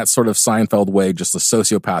in that sort of Seinfeld way, just a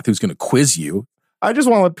sociopath who's going to quiz you. I just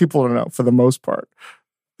want to let people know, for the most part,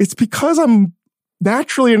 it's because I'm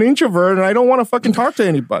naturally an introvert and I don't want to fucking talk to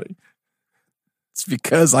anybody. It's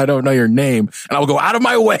because I don't know your name and I will go out of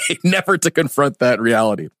my way never to confront that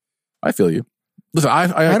reality. I feel you. Listen,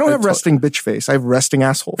 I don't have resting bitch face. I have resting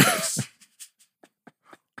asshole face.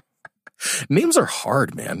 Names are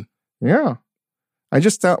hard, man. Yeah. I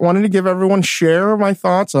just wanted to give everyone share my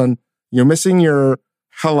thoughts on you're missing your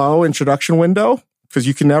hello introduction window because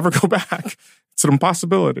you can never go back. It's an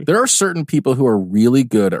impossibility. There are certain people who are really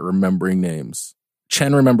good at remembering names.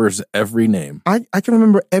 Chen remembers every name. I can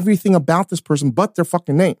remember everything about this person but their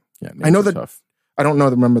fucking name. Yeah, I know that. Tough. I don't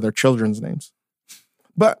remember their children's names.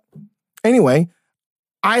 But anyway,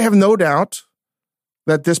 I have no doubt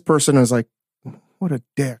that this person is like, what a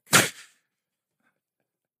dick.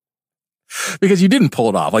 Because you didn't pull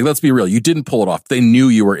it off. Like, let's be real. You didn't pull it off. They knew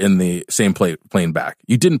you were in the same plane back.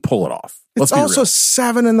 You didn't pull it off. It's also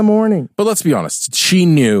 7 a.m. But let's be honest. She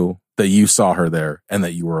knew that you saw her there and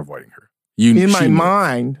that you were avoiding her. In my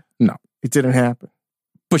mind, no, it didn't happen.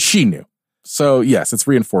 But she knew. So yes, it's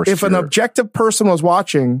reinforced. If an objective person was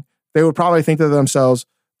watching, they would probably think to themselves,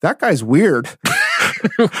 that guy's weird.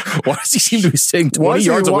 Why does he seem to be staying 20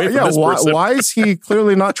 yards away from this person? Why is he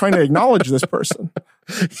clearly not trying to acknowledge this person?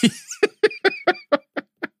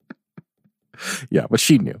 Yeah, but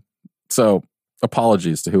she knew. So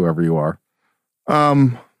apologies to whoever you are.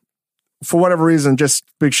 For whatever reason, just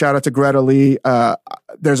big shout out to Greta Lee.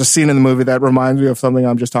 There's a scene in the movie that reminds me of something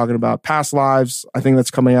I'm just talking about. Past Lives. I think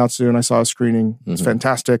that's coming out soon. I saw a screening. It's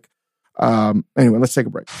fantastic. Anyway, let's take a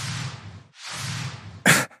break.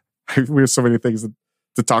 We have so many things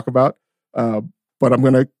to talk about, but I'm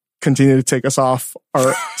going to continue to take us off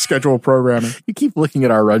our scheduled programming. You keep looking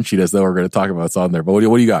at our run sheet as though we're going to talk about what's on there. But what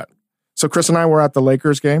do you got? So Chris and I were at the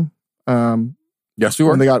Lakers game. Yes, we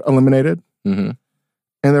were. When they got eliminated. Mm-hmm.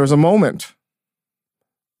 And there was a moment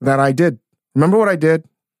that I did. Remember what I did?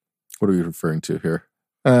 What are we referring to here?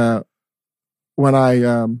 When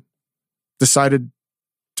I decided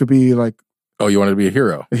to be like... Oh, you wanted to be a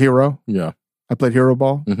hero? A hero? Yeah. I played hero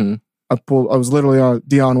ball. Mm-hmm. I was literally on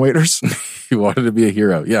Dion Waiters. You wanted to be a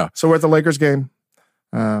hero, yeah. So we're at the Lakers game.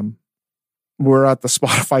 We're at the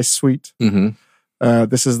Spotify suite. Mm-hmm.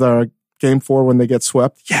 This is the game 4 when they get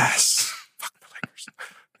swept. Yes. Fuck the Lakers.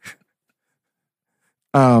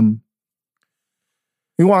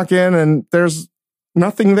 You walk in and there's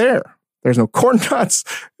nothing there. There's no corn nuts.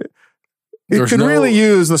 It could really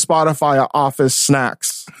use the Spotify office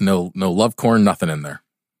snacks. No love corn, nothing in there.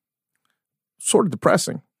 Sort of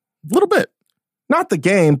depressing. A little bit. Not the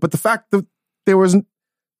game, but the fact that there was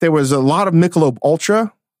a lot of Michelob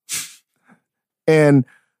Ultra and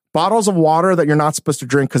bottles of water that you're not supposed to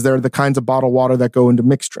drink because they're the kinds of bottled water that go into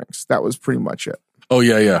mixed drinks. That was pretty much it. Oh,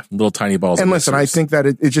 yeah. Little tiny balls. And listen, I think that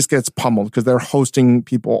it just gets pummeled because they're hosting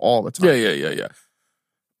people all the time. Yeah.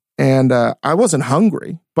 And I wasn't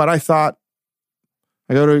hungry, but I thought,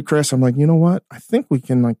 I go to Chris, I'm like, you know what? I think we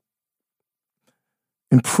can like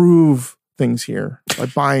improve things here by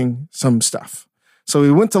buying some stuff. So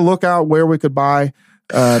we went to look out where we could buy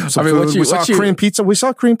food. We saw Korean pizza. We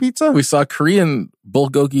saw Korean pizza. We saw Korean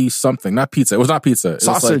bulgogi something, not pizza. It was not pizza. It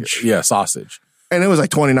sausage. Was sausage. And it was like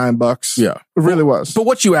 $29. Yeah. It really was. But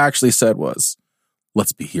what you actually said was,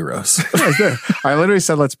 let's be heroes. I literally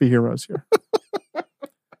said, let's be heroes here.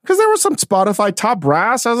 Because there was some Spotify top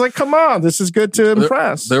brass. I was like, come on, this is good to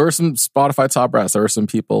impress. There were some Spotify top brass. There were some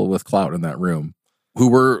people with clout in that room who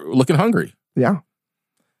were looking hungry. Yeah.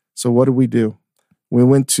 So what did we do? We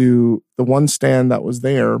went to the one stand that was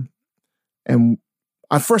there, and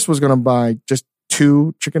I first was going to buy just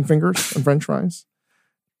 2 chicken fingers and french fries.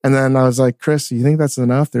 And then I was like, Chris, you think that's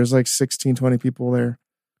enough? There's like 16, 20 people there.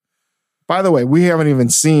 By the way, we haven't even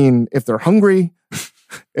seen if they're hungry,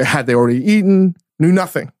 had they already eaten, knew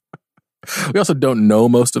nothing. We also don't know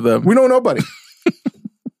most of them. We know nobody. I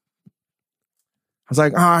was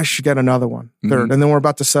like, I should get another one. Third. Mm-hmm. And then we're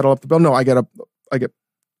about to settle up the bill. No, I get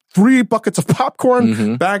 3 buckets of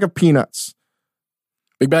popcorn, bag of peanuts.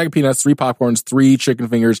 Big bag of peanuts, 3 popcorns, 3 chicken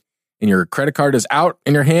fingers, and your credit card is out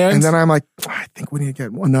in your hands. And then I'm like, I think we need to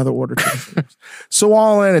get another order. Chicken fingers. So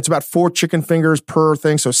all in, it's about 4 chicken fingers per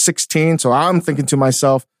thing. So 16. So I'm thinking to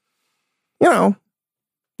myself,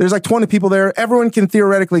 there's like 20 people there. Everyone can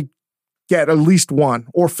theoretically get at least one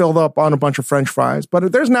or filled up on a bunch of French fries.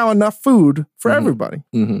 But there's now enough food for everybody.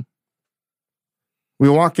 Mm-hmm. We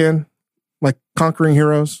walk in like conquering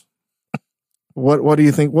heroes. What do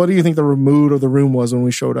you think? What do you think the mood of the room was when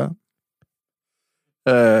we showed up?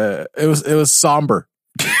 It was somber.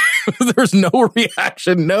 There's no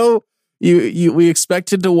reaction. No, we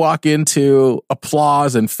expected to walk into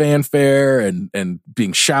applause and fanfare and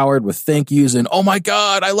being showered with thank yous and, oh my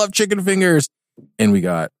God, I love chicken fingers. And we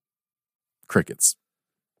got crickets.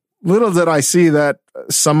 Little did I see that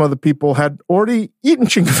some of the people had already eaten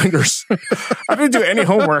chicken fingers. I didn't do any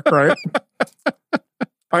homework, right?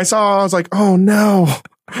 I was like, oh no,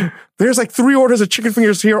 there's like 3 orders of chicken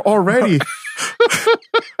fingers here already.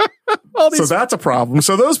 So that's a problem.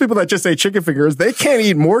 So those people that just ate chicken fingers, they can't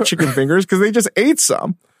eat more chicken fingers because they just ate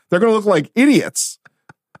some. They're going to look like idiots.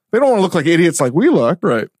 They don't want to look like idiots like we look.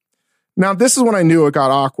 Right. Now, this is when I knew it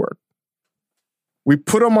got awkward. We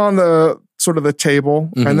put them on the sort of the table,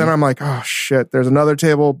 and then I'm like, oh shit, there's another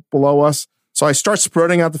table below us. So I start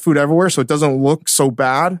spreading out the food everywhere so it doesn't look so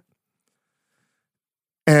bad.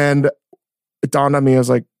 And it dawned on me, I was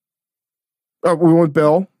like, we went with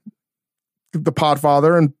Bill, the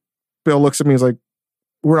podfather, and Bill looks at me, he's like,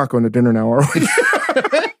 we're not going to dinner now, are we?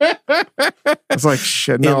 I was like,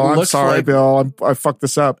 shit, no, I'm sorry, Bill. I fucked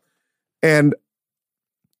this up. And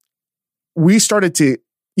we started to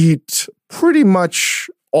eat pretty much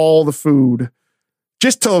all the food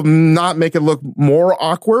just to not make it look more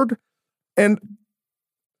awkward. And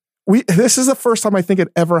this is the first time I think it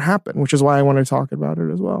ever happened, which is why I want to talk about it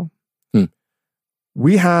as well.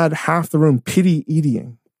 We had half the room pity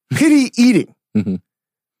eating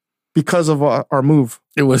because of our move.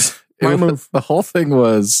 My move. The whole thing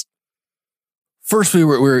was, first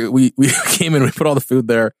we came in, we put all the food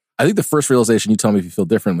there. I think the first realization, you tell me if you feel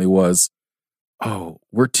differently, was, oh,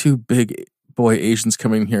 we're two big boy Asians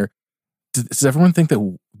coming here. Does everyone think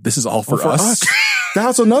that this is all for us?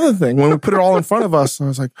 That's another thing. When we put it all in front of us, I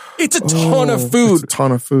was like, it's a ton of food. It's a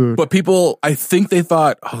ton of food. But people, I think they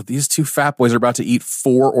thought, oh, these two fat boys are about to eat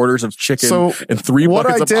 4 orders of chicken and 3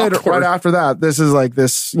 buckets of popcorn. What I did right after that, this is like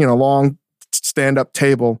this, long stand-up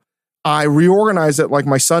table. I reorganized it like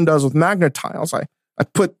my son does with magnet tiles. I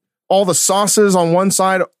put all the sauces on one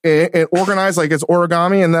side and organized like it's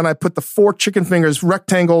origami, and then I put the 4 chicken fingers,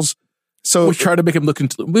 rectangles. So we try to make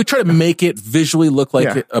we try to make it visually look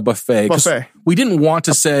like a buffet. We didn't want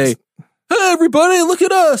to say, hey, everybody, look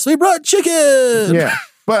at us. We brought chicken. Yeah.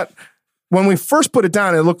 But when we first put it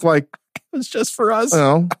down, it looked like it's just for us.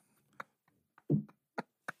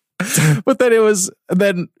 But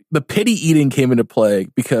then the pity eating came into play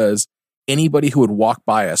because anybody who would walk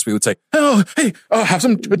by us, we would say, oh, hey, have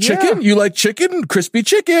some chicken. You like chicken? Crispy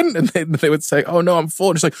chicken? And they would say, oh, no, I'm full.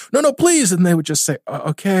 And it's like, no, please. And they would just say,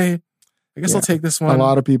 okay. I guess I'll take this one. A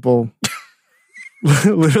lot of people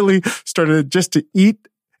literally started just to eat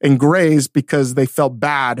and graze because they felt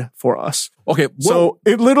bad for us. Okay. So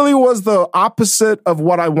it literally was the opposite of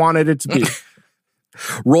what I wanted it to be.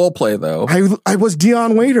 Role play, though. I was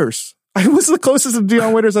Dion Waiters. I was the closest to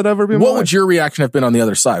Dion Waiters I'd ever been. What would your reaction have been on the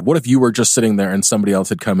other side? What if you were just sitting there and somebody else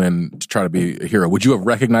had come in to try to be a hero? Would you have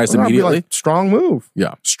recognized immediately? Like, strong move.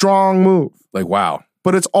 Yeah. Strong move. Like, wow.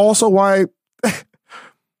 But it's also why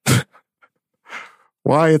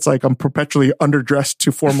it's like I'm perpetually underdressed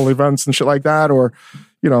to formal events and shit like that. Or,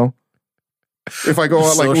 if I go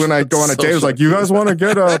out, like when I go on a date, it's like, you guys want to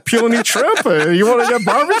get a peel and eat shrimp? You want to get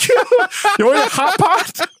barbecue? You want to get hot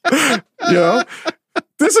pot?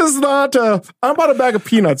 This is not, I bought a bag of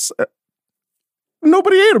peanuts.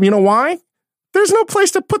 Nobody ate them. You know why? There's no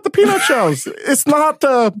place to put the peanut shells. It's not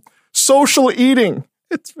social eating.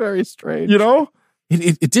 It's very strange.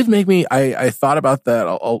 It did make me, I thought about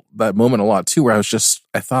that moment a lot too, where I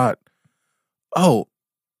thought, oh,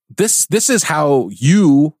 this is how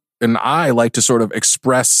you and I like to sort of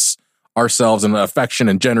express ourselves and affection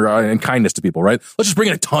and gender and kindness to people, right? Let's just bring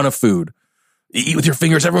in a ton of food. Eat with your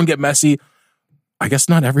fingers, everyone get messy. I guess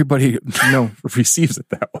not everybody receives it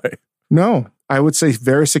that way. No, I would say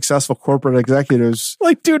very successful corporate executives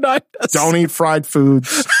don't eat fried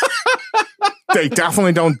foods. They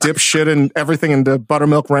definitely don't dip shit and everything into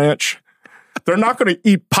buttermilk ranch. They're not going to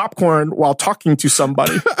eat popcorn while talking to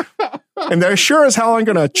somebody. And they're sure as hell aren't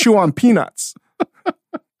going to chew on peanuts.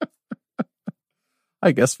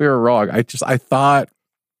 I guess we were wrong. I thought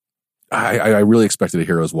I really expected a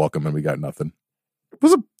hero's welcome and we got nothing. It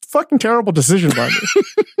was a fucking terrible decision by me.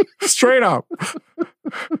 Straight up.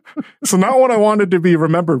 It's not what I wanted to be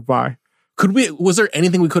remembered by. Was there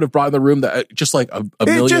anything we could have brought in the room that just like a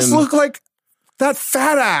million? It just looked like that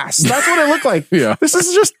fat ass. That's what it looked like. Yeah.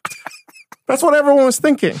 That's what everyone was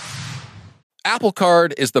thinking. Apple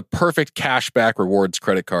Card is the perfect cashback rewards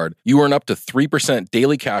credit card. You earn up to 3%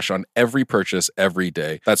 daily cash on every purchase every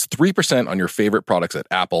day. That's 3% on your favorite products at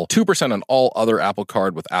Apple, 2% on all other Apple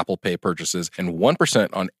Card with Apple Pay purchases, and 1%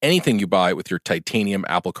 on anything you buy with your titanium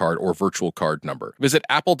Apple Card or virtual card number. Visit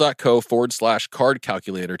apple.co/card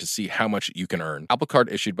calculator to see how much you can earn. Apple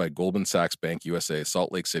Card issued by Goldman Sachs Bank USA,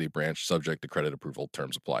 Salt Lake City branch, subject to credit approval.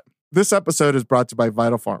 Terms apply. This episode is brought to you by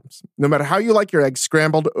Vital Farms. No matter how you like your eggs,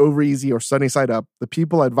 scrambled, over easy, or sunny side up, the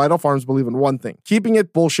people at Vital Farms believe in one thing: keeping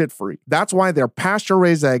it bullshit free. That's why their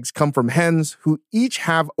pasture-raised eggs come from hens who each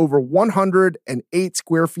have over 108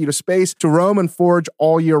 square feet of space to roam and forage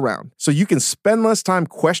all year round. So you can spend less time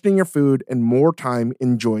questioning your food and more time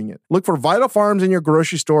enjoying it. Look for Vital Farms in your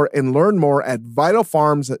grocery store and learn more at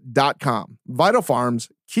vitalfarms.com. Vital Farms,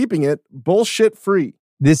 keeping it bullshit free.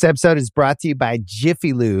 This episode is brought to you by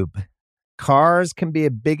Jiffy Lube. Cars can be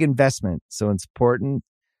a big investment, so it's important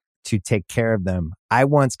to take care of them. I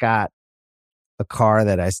once got a car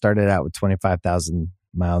that I started out with 25,000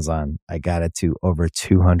 miles on. I got it to over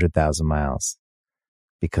 200,000 miles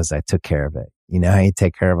because I took care of it. You know how you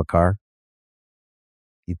take care of a car?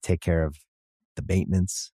 You take care of the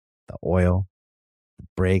maintenance, the oil, the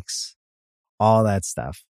brakes, all that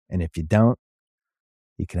stuff. And if you don't,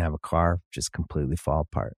 you can have a car just completely fall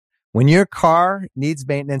apart. When your car needs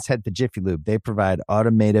maintenance, head to Jiffy Lube. They provide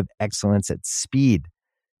automotive excellence at speed.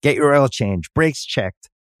 Get your oil change, brakes checked,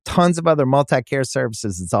 tons of other multi-care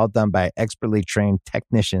services. It's all done by expertly trained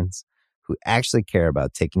technicians who actually care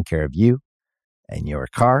about taking care of you and your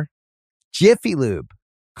car. Jiffy Lube,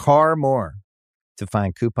 car more. To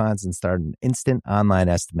find coupons and start an instant online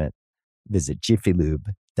estimate, visit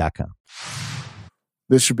jiffylube.com.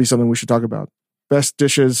 This should be something we should talk about. Best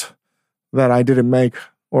dishes that I didn't make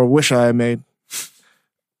or wish I had made.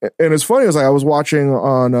 And it's funny, I was watching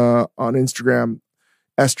on Instagram,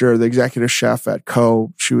 Esther, the executive chef at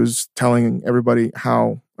Co. She was telling everybody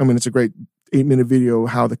how, it's a great 8-minute video,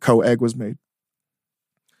 how the Co egg was made.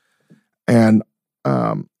 And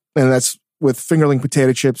that's with fingerling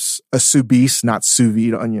potato chips, a soubise, not sous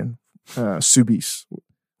vide onion, soubise,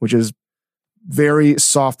 which is very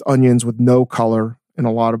soft onions with no color and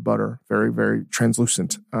a lot of butter, very, very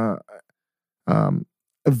translucent.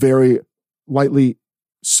 A very lightly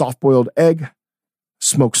soft-boiled egg,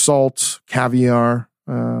 smoked salt, caviar,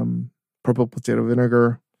 purple potato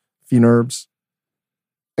vinegar, fine herbs.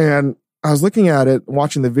 And I was looking at it,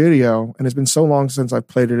 watching the video, and it's been so long since I've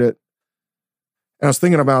plated it. And I was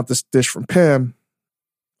thinking about this dish from Pim,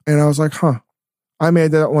 and I was like, I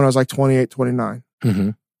made that when I was like 28, 29. Mm-hmm.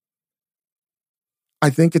 I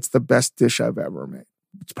think it's the best dish I've ever made.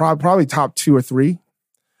 It's probably top 2 or 3.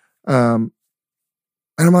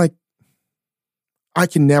 And I'm like, I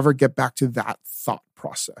can never get back to that thought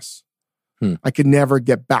process. I could never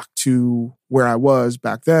get back to where I was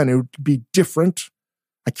back then. It would be different.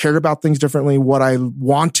 I cared about things differently. What I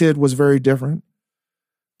wanted was very different.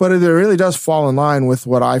 But it really does fall in line with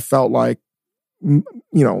what I felt like,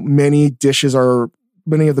 many of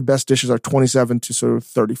the best dishes are 27 to sort of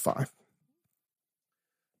 35.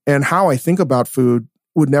 And how I think about food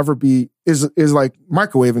would never be, is like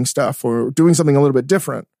microwaving stuff or doing something a little bit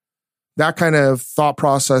different. That kind of thought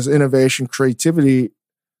process, innovation, creativity,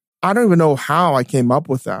 I don't even know how I came up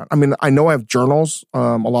with that. I know I have journals.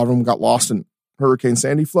 A lot of them got lost in Hurricane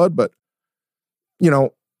Sandy flood, but,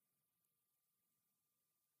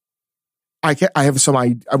 I have some,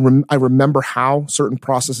 I remember how certain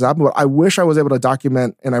processes happen, but I wish I was able to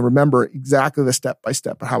document and I remember exactly the step by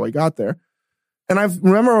step of how I got there. And I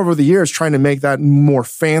remember over the years trying to make that more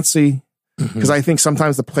fancy because I think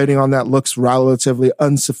sometimes the plating on that looks relatively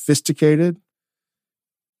unsophisticated,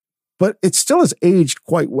 but it still has aged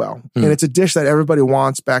quite well. And it's a dish that everybody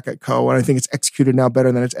wants back at Co. And I think it's executed now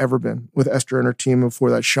better than it's ever been with Esther and her team before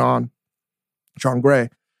that, Sean Gray.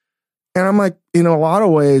 And I'm like, in a lot of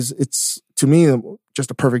ways, it's, to me,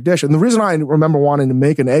 just a perfect dish. And the reason I remember wanting to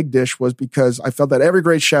make an egg dish was because I felt that every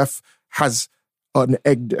great chef has an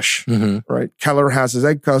egg dish, right? Keller has his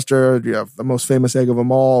egg custard. You have the most famous egg of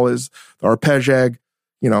them all is the arpege egg.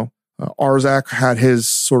 Arzak had his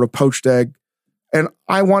sort of poached egg. And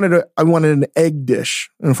I wanted an egg dish.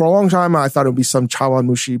 And for a long time, I thought it would be some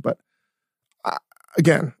chawanmushi. But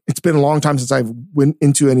again, it's been a long time since I've went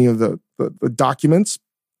into any of the documents.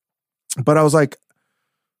 But I was like,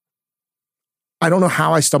 I don't know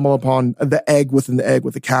how I stumbled upon the egg within the egg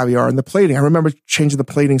with the caviar and the plating. I remember changing the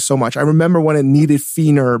plating so much. I remember when it needed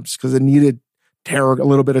fine herbs because it needed a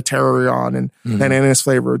little bit of tarragon and that anise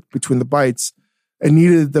flavor between the bites. It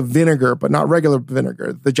needed the vinegar, but not regular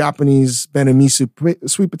vinegar. The Japanese benemisu,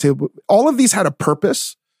 sweet potato. All of these had a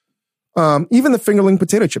purpose. Even the fingerling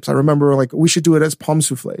potato chips. I remember we should do it as palm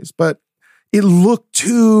soufflés, but it looked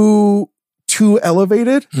too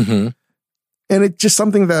elevated. And it's just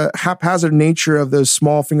something, the haphazard nature of those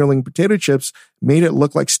small fingerling potato chips made it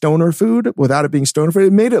look like stoner food without it being stoner food.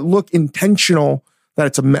 It made it look intentional that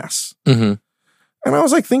it's a mess. And I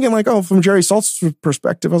was thinking from Jerry Saltz's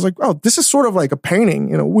perspective, I was like, oh, this is sort of like a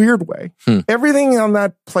painting in a weird way. Everything on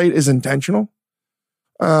that plate is intentional.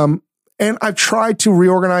 And I've tried to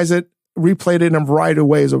reorganize it, replate it in a variety of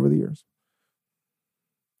ways over the years.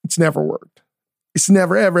 It's never worked. It's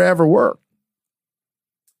never, ever, ever worked.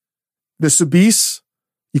 The soubise,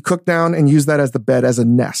 you cook down and use that as the bed, as a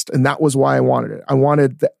nest. And that was why I wanted it. I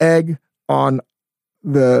wanted the egg on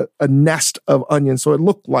a nest of onions. So it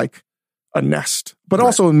looked like a nest, but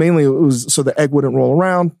also mainly it was so the egg wouldn't roll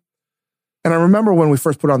around. And I remember when we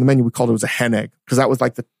first put it on the menu, we called it was a hen egg because that was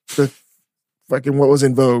like the fucking what was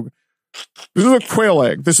in vogue. This is a quail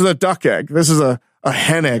egg. This is a duck egg. This is a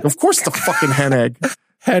hen egg. Of course it's a fucking hen egg.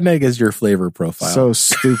 Hen egg is your flavor profile. So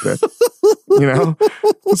stupid.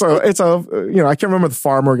 So it's a, I can't remember the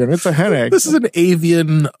farm organ. It's a hen egg. This is an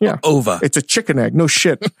avian ova. It's a chicken egg. No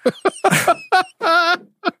shit.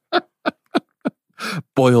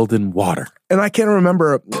 Boiled in water. And I can't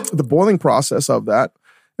remember the boiling process of that.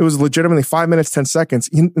 It was legitimately 5 minutes, 10 seconds.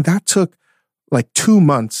 That took like 2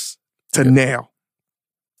 months to nail.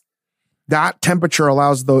 That temperature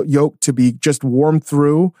allows the yolk to be just warmed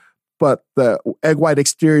through, but the egg white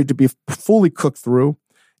exterior to be fully cooked through.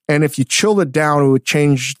 And if you chilled it down, it would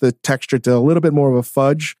change the texture to a little bit more of a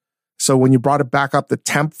fudge. So when you brought it back up the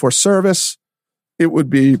temp for service, it would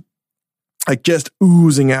be like just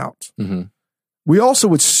oozing out. Mm-hmm. We also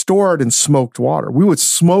would store it in smoked water. We would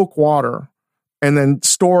smoke water and then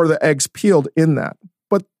store the eggs peeled in that.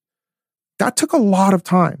 But that took a lot of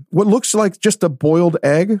time. What looks like just a boiled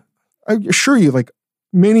egg, I assure you, like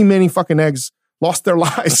many, many fucking eggs lost their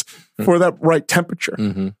lives for that right temperature.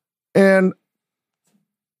 Mm-hmm. And,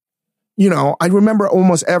 I remember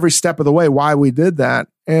almost every step of the way why we did that.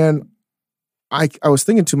 And I was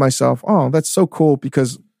thinking to myself, oh, that's so cool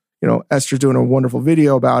because, Esther's doing a wonderful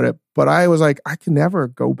video about it. But I was like, I can never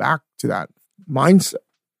go back to that mindset.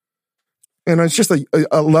 And it's just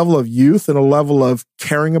a level of youth and a level of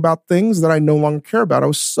caring about things that I no longer care about. I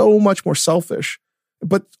was so much more selfish,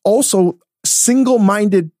 but also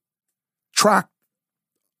single-minded track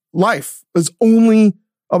life is only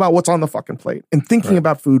about what's on the fucking plate and thinking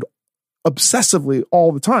about food obsessively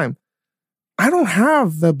all the time. I don't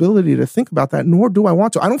have the ability to think about that, nor do I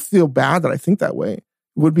want to. I don't feel bad that I think that way. It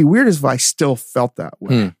would be weird if I still felt that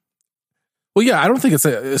way. Well, yeah, I don't think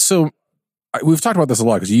so we've talked about this a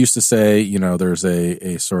lot because you used to say, there's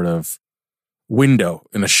a sort of window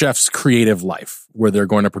in a chef's creative life where they're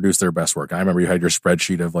going to produce their best work. I remember you had your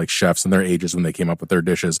spreadsheet of like chefs and their ages when they came up with their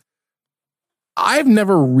dishes. I've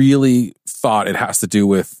never really thought it has to do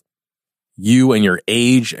with you and your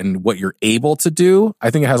age and what you're able to do. I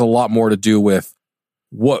think it has a lot more to do with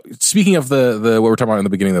speaking of the what we're talking about in the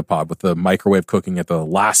beginning of the pod with the microwave cooking at the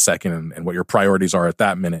last second and what your priorities are at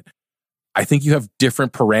that minute. I think you have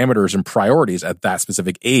different parameters and priorities at that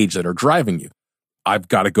specific age that are driving you. I've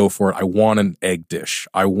got to go for it. I want an egg dish.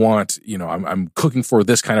 I want, I'm cooking for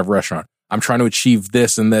this kind of restaurant. I'm trying to achieve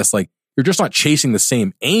this and this. Like, you're just not chasing the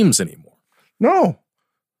same aims anymore. No.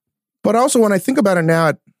 But also when I think about it now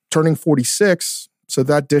at turning 46, so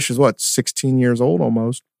that dish is 16 years old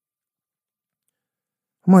almost.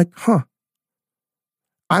 I'm like,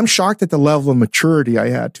 I'm shocked at the level of maturity I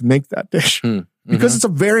had to make that dish. Because it's a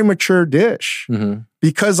very mature dish. Mm-hmm.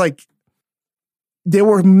 Because like there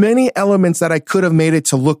were many elements that I could have made it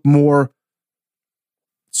to look more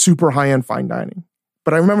super high-end fine dining.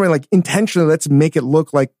 But I remember like intentionally, let's make it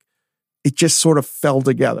look like it just sort of fell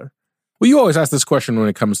together. Well, you always ask this question when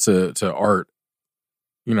it comes to art.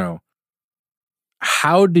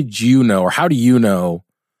 How did you know, or how do you know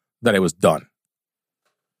that it was done?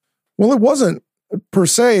 Well, it wasn't per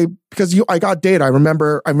se because I got data. I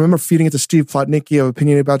remember feeding it to Steve Plotnicki of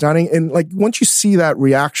Opinionated About Dining, and like once you see that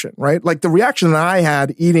reaction, right? Like the reaction that I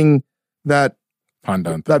had eating that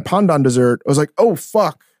pandan dessert, I was like, oh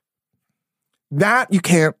fuck, that you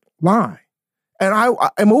can't lie. And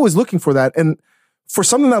I'm always looking for that, and for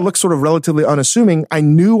something that looks sort of relatively unassuming, I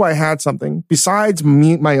knew I had something besides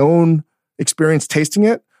my own experience tasting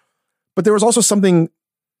it, but there was also something.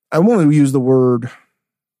 I want to use the word.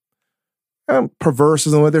 Perverse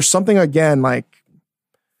is the way. There's something again like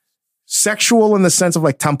sexual in the sense of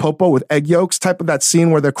like tampopo with egg yolks type of that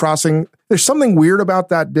scene where they're crossing. There's something weird about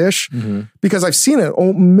that dish because I've seen it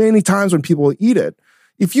many times when people eat it.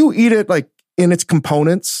 If you eat it like in its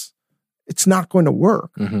components, it's not going to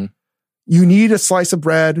work. Mm-hmm. You need a slice of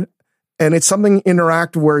bread, and it's something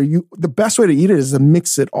interactive where the best way to eat it is to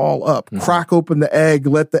mix it all up. Mm-hmm. Crack open the egg,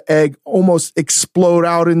 let the egg almost explode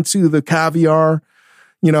out into the caviar,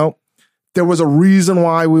 There was a reason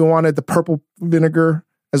why we wanted the purple vinegar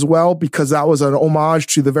as well, because that was an homage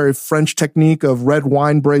to the very French technique of red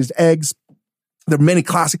wine braised eggs. There are many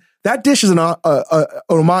classic. That dish is an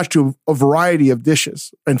homage to a variety of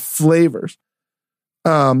dishes and flavors,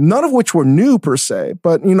 none of which were new per se.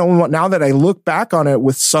 But, now that I look back on it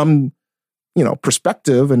with some,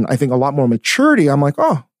 perspective and I think a lot more maturity, I'm like,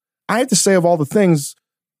 oh, I have to say of all the things,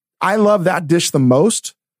 I love that dish the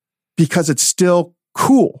most because it's still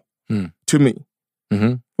cool. To me.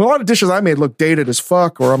 Mm-hmm. A lot of dishes I made look dated as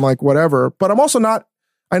fuck, or I'm like, whatever. But I'm also not,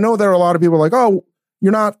 I know there are a lot of people like, oh,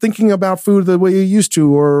 you're not thinking about food the way you used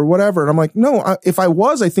to or whatever. And I'm like, no, if I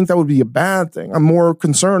was, I think that would be a bad thing. I'm more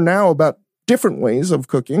concerned now about different ways of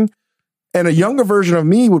cooking And a younger version of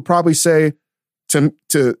me would probably say to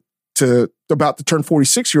about to turn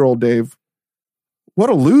 46-year-old Dave, what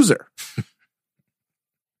a loser.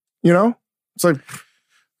 You know? It's like,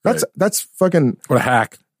 that's fucking... What a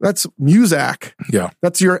hack. That's Muzak. Yeah.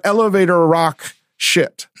 That's your elevator rock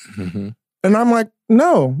shit. Mm-hmm. And I'm like,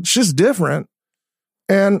 no, it's just different.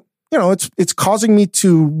 And, you know, it's causing me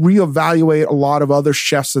to reevaluate a lot of other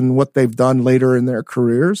chefs and what they've done later in their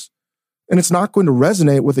careers. And it's not going to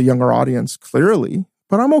resonate with a younger audience, clearly.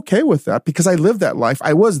 But I'm okay with that because I lived that life.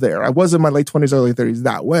 I was there. I was in my late 20s, early 30s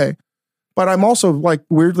that way. But I'm also like,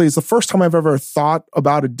 weirdly, it's the first time I've ever thought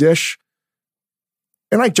about a dish.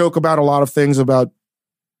 And I joke about a lot of things about,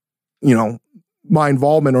 you know, my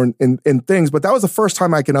involvement or in things. But that was the first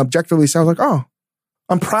time I can objectively say, I was like, oh,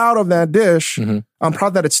 I'm proud of that dish. Mm-hmm. I'm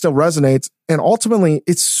proud that it still resonates. And ultimately,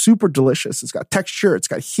 it's super delicious. It's got texture. It's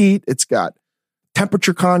got heat. It's got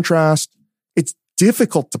temperature contrast. It's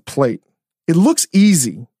difficult to plate. It looks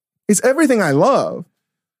easy. It's everything I love.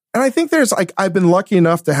 And I think there's like, I've been lucky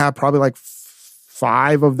enough to have probably like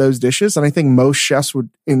 5 of those dishes. And I think most chefs would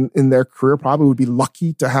in their career probably would be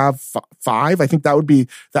lucky to have 5. I think that would be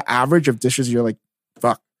the average of dishes you're like,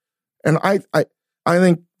 fuck. And I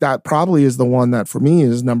think that probably is the one that for me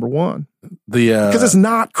is number one. Because it's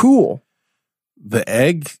not cool. The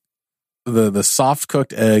egg, the soft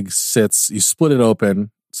cooked egg sits, you split it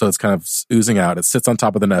open. So it's kind of oozing out. It sits on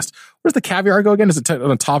top of the nest. Where's the caviar go again? Is it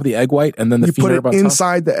on top of the egg white and then the phoenix herb on top? You put it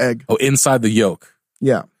inside the egg. Oh, inside the yolk.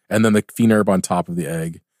 Yeah. And then the phoenix herb on top of the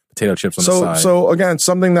egg. Potato chips on the side. So again,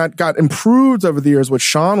 something that got improved over the years, what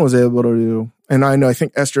Sean was able to do, and I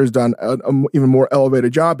think Esther has done an even more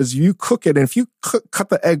elevated job, is you cook it, and if you cut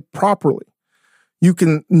the egg properly, you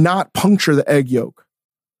can not puncture the egg yolk.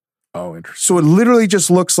 Oh, interesting. So it literally just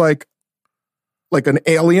looks like an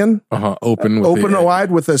alien, open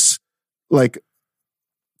wide with this like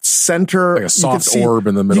center, like a soft orb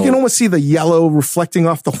in the middle. You can almost see the yellow reflecting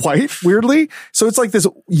off the white. Weirdly, so it's like this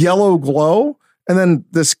yellow glow, and then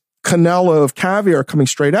this cannella of caviar coming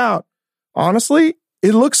straight out. Honestly,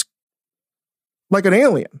 it looks like an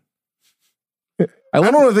alien.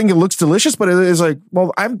 I don't think it looks delicious, but it is like,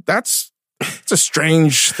 well, it's a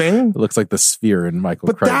strange thing. It looks like the sphere in Michael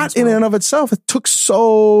Crichton's But that in and of itself, it took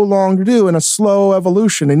so long to do, and a slow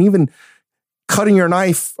evolution, and even cutting your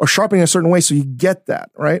knife or sharpening a certain way so you get that,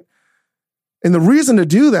 right? And the reason to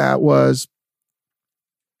do that was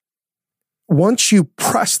once you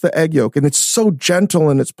press the egg yolk, and it's so gentle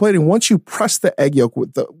in its plating, once you press the egg yolk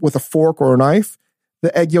with a fork or a knife,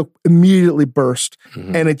 the egg yolk immediately burst,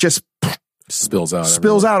 and it just spills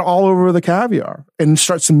out all over the caviar and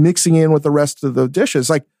starts mixing in with the rest of the dishes.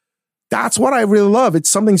 Like, that's what I really love. It's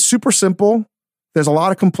something super simple. There's a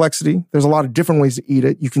lot of complexity. There's a lot of different ways to eat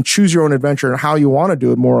it. You can choose your own adventure and how you want to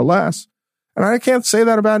do it, more or less. And I can't say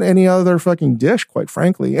that about any other fucking dish, quite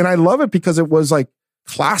frankly. And I love it because it was like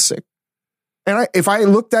classic. And if I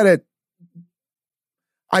looked at it,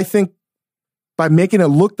 I think by making it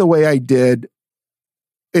look the way I did,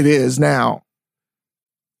 it is now,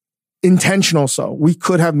 intentional. So we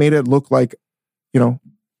could have made it look like, you know,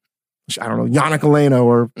 I don't know, Yannick Elena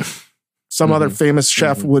or some other famous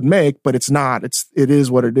chef would make, but it's not. It is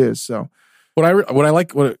what it is. So what I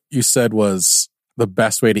like what you said was the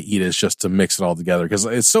best way to eat is just to mix it all together, because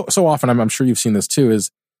it's so often, I'm sure you've seen this too,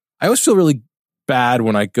 is I always feel really bad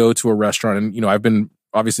when I go to a restaurant, and you know, I've been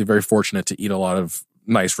obviously very fortunate to eat a lot of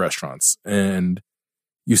nice restaurants, and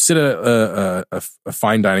you sit at a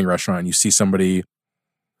fine dining restaurant and you see somebody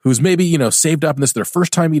who's maybe, you know, saved up and this is their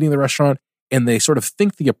first time eating the restaurant, and they sort of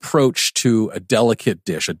think the approach to a delicate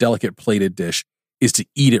dish, a delicate plated dish, is to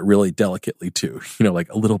eat it really delicately too. You know,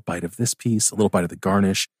 like a little bite of this piece, a little bite of the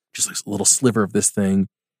garnish, just like a little sliver of this thing.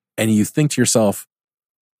 And you think to yourself,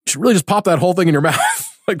 you should really just pop that whole thing in your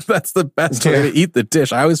mouth. Like, that's the best way to eat the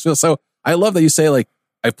dish. I always feel so, I love that you say, like,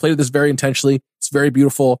 I've plated this very intentionally. It's very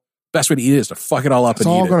beautiful. Best way to eat it is to fuck it all up and eat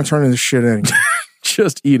it. It's all going to turn into shit anyway.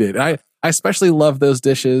 Just eat it. I especially love those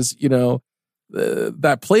dishes, you know,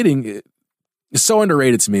 that plating is so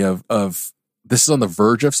underrated to me of this is on the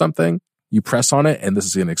verge of something. You press on it and this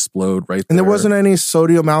is going to explode right there. And there wasn't any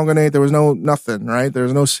sodium alginate. There was nothing, right? There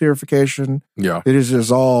was no spherification. Yeah. It is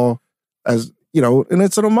just all, as, you know, and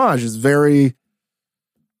it's an homage. It's very,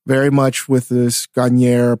 very much with this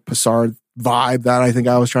Garnier Pissard vibe that I think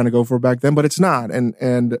I was trying to go for back then, but it's not.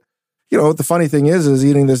 And you know, the funny thing is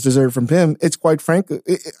eating this dessert from Pim, it's quite frankly,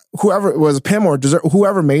 whoever it was, Pim or dessert,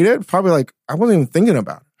 whoever made it, probably like, I wasn't even thinking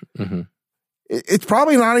about it. Mm-hmm. It's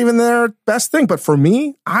probably not even their best thing, but for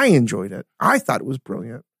me, I enjoyed it. I thought it was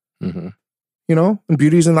brilliant. Mm-hmm. You know, and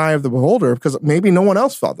beauty's in the eye of the beholder, because maybe no one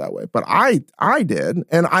else felt that way, but I did.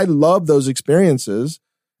 And I love those experiences.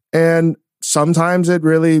 And sometimes it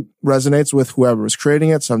really resonates with whoever is creating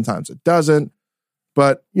it. Sometimes it doesn't.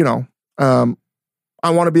 But, I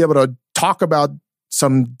want to be able to talk about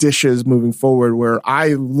some dishes moving forward where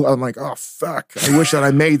I'm like, oh, fuck. I wish that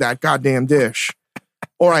I made that goddamn dish.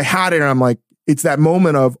 Or I had it and I'm like, it's that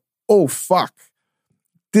moment of, oh, fuck.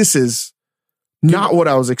 This is not what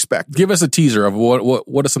I was expecting. Give us a teaser of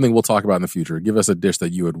what is something we'll talk about in the future. Give us a dish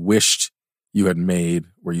that you had wished you had made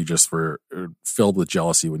where you just were filled with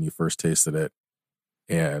jealousy when you first tasted it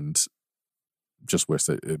and just wish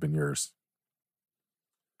that it had been yours.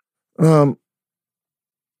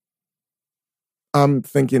 I'm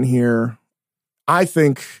thinking here, I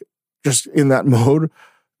think just in that mode,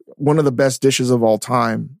 one of the best dishes of all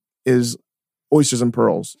time is oysters and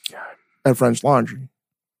pearls at French Laundry.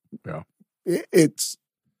 Yeah.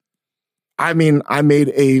 I made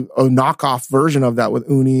a knockoff version of that with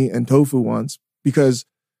uni and tofu once because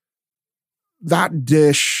that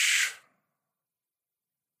dish,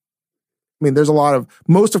 there's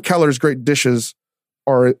most of Keller's great dishes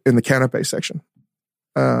are in the canapé section.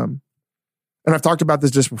 And I've talked about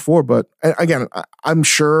this dish before, but again, I'm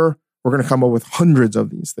sure we're going to come up with hundreds of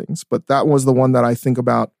these things, but that was the one that I think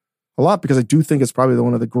about a lot because I do think it's probably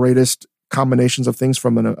one of the greatest combinations of things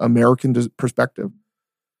from an American perspective.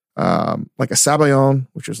 Like a sabayon,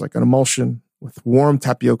 which is like an emulsion with warm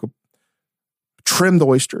tapioca, trimmed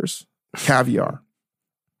oysters, caviar.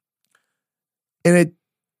 And it,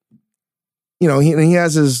 he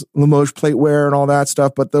has his Limoges plateware and all that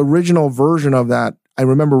stuff, but the original version of that, I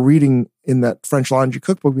remember reading in that French Laundry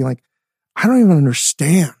cookbook being like, I don't even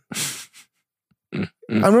understand. I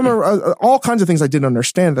remember all kinds of things I didn't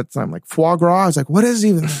understand at the time, like foie gras. I was like, what is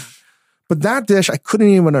even that? But that dish, I couldn't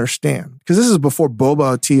even understand because this is before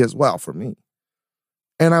boba tea as well for me.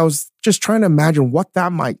 And I was just trying to imagine what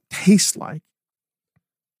that might taste like.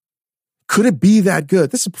 Could it be that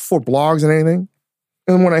good? This is before blogs and anything.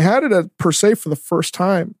 And when I had it at Per Se for the first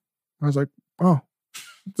time, I was like, oh,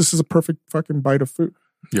 this is a perfect fucking bite of food.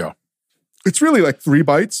 Yeah. It's really like 3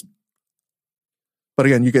 bites. But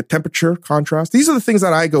again, you get temperature, contrast. These are the things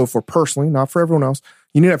that I go for personally, not for everyone else.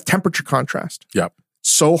 You need to have temperature contrast. Yep.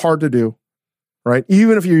 So hard to do, right?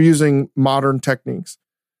 Even if you're using modern techniques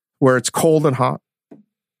where it's cold and hot.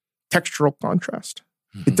 Textural contrast.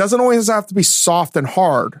 Mm-hmm. It doesn't always have to be soft and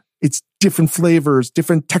hard. It's different flavors,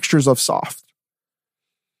 different textures of soft.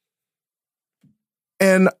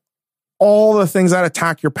 And all the things that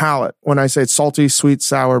attack your palate. When I say it's salty, sweet,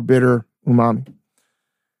 sour, bitter, umami. And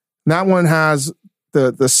that one has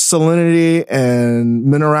the salinity and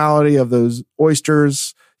minerality of those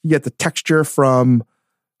oysters. You get the texture from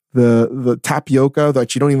the tapioca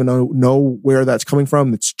that you don't even know where that's coming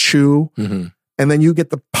from. It's chew. Mm-hmm. And then you get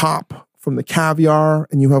the pop from the caviar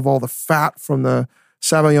and you have all the fat from the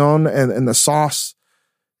sabayon and the sauce.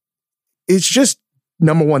 It's just,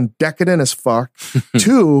 number one, decadent as fuck.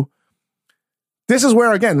 2, this is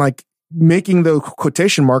where, again, like making the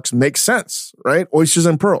quotation marks makes sense, right? Oysters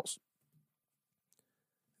and pearls.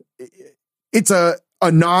 It's a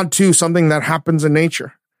nod to something that happens in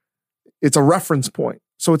nature. It's a reference point.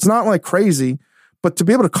 So it's not like crazy, but to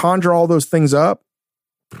be able to conjure all those things up,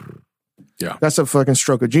 yeah, that's a fucking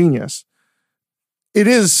stroke of genius. It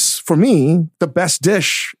is, for me, the best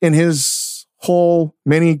dish in his whole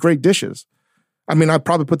many great dishes. I'd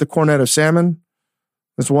probably put the cornet of salmon.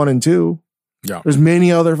 That's 1 and 2. Yeah. There's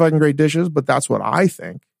many other fucking great dishes, but that's what I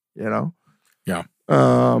think, Yeah.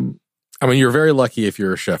 You're very lucky if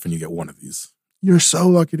you're a chef and you get one of these. You're so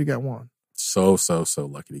lucky to get one. So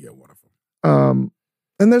lucky to get one of them.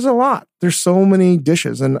 And there's a lot. There's so many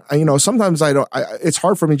dishes. And, sometimes it's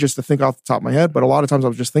hard for me just to think off the top of my head, but a lot of times I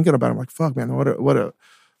was just thinking about it. I'm like, fuck, man,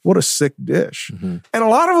 what a sick dish. Mm-hmm. And a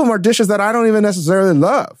lot of them are dishes that I don't even necessarily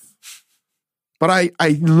love. But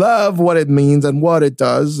I love what it means and what it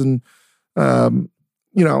does. And,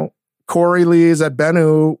 Corey Lee's at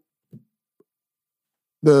Bennu,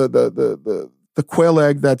 the quail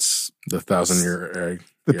egg that's the 1,000-year egg.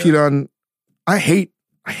 The Piedon. I hate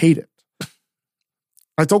it.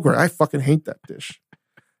 I told her I fucking hate that dish,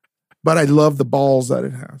 but I love the balls that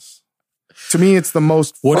it has. To me, it's the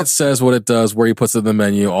most it says, what it does, where he puts it in the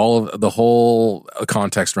menu, all of the whole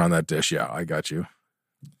context around that dish. Yeah, I got you.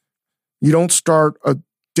 You don't start a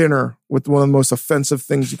dinner with one of the most offensive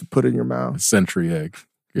things you could put in your mouth. Century egg.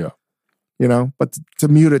 Yeah. But to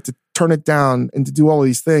mute it, to turn it down, and to do all of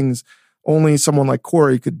these things, only someone like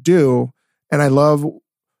Corey could do. And I love,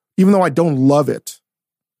 even though I don't love it,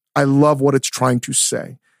 I love what it's trying to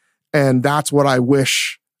say. And that's what I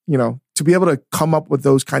wish, to be able to come up with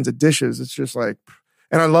those kinds of dishes. It's just like,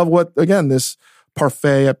 and I love what, again, this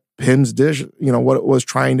parfait at Pim's dish, what it was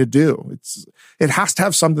trying to do. It has to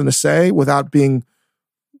have something to say without being,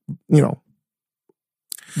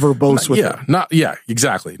 verbose with it.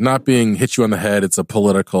 Exactly. Not being hit you on the head. It's a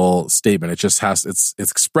political statement. It just it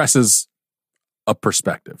expresses a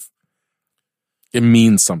perspective. It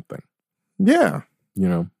means something. Yeah.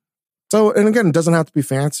 So, and again, it doesn't have to be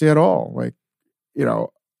fancy at all. Like,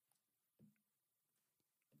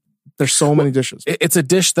 there's so many dishes. It's a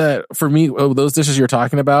dish that, for me, those dishes you're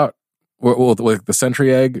talking about, like the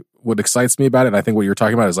century egg, what excites me about it, and I think what you're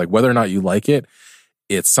talking about is like whether or not you like it,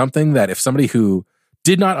 it's something that if somebody who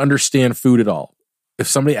did not understand food at all, if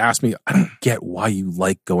somebody asked me, I don't get why you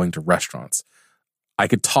like going to restaurants, I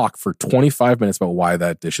could talk for 25 minutes about why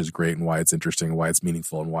that dish is great and why it's interesting and why it's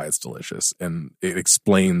meaningful and why it's delicious. And it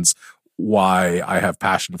explains why I have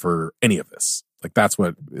passion for any of this. Like, that's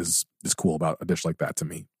what is cool about a dish like that to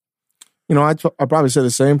me. I'd probably say the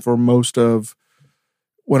same for most of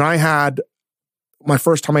when I had my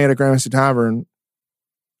first time I ate at Gramercy Tavern.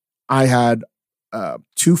 I had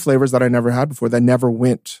 2 flavors that I never had before that never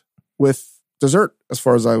went with dessert as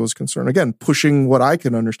far as I was concerned. Again, pushing what I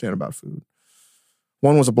can understand about food.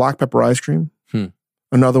 One was a black pepper ice cream.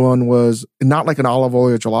 Another one was not like an olive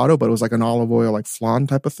oil gelato, but it was like an olive oil like flan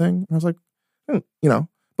type of thing. And I was like,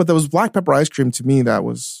 but there was black pepper ice cream to me that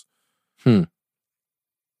was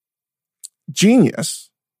genius,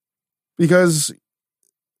 because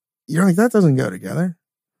you're like, that doesn't go together.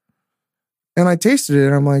 And I tasted it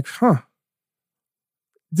and I'm like,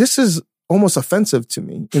 this is almost offensive to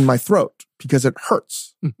me in my throat because it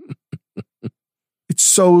hurts. It's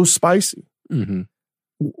so spicy. Mm-hmm.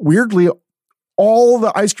 Weirdly, all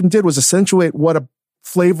the ice cream did was accentuate what a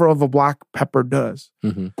flavor of a black pepper does,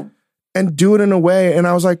 and do it in a way. And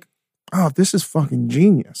I was like, oh, this is fucking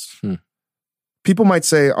genius. People might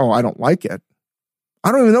say, oh, I don't like it.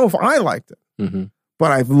 I don't even know if I liked it,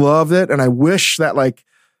 but I've loved it. And I wish that, like,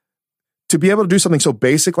 to be able to do something so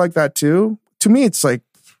basic like that too, to me, it's like,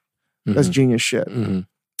 that's genius shit. I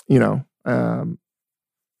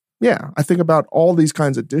think about all these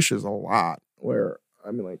kinds of dishes a lot where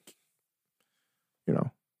I'm like,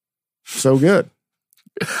 so good.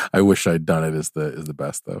 I wish I'd done it is the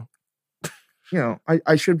best though.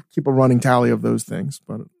 I should keep a running tally of those things,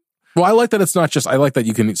 but. Well, I like that it's not just, I like that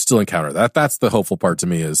you can still encounter that. That's the hopeful part to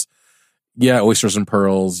me is, oysters and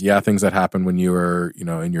pearls. Things that happen when you were,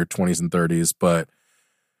 in your 20s and 30s, but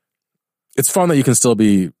it's fun that you can still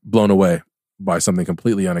be blown away by something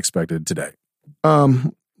completely unexpected today.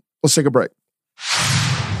 Let's take a break.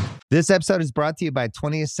 This episode is brought to you by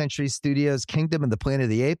 20th Century Studios' Kingdom of the Planet of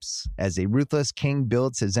the Apes. As a ruthless king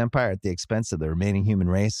builds his empire at the expense of the remaining human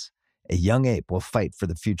race, a young ape will fight for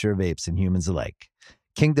the future of apes and humans alike.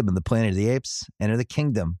 Kingdom of the Planet of the Apes. Enter the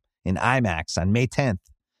kingdom in IMAX on May 10th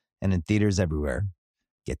and in theaters everywhere.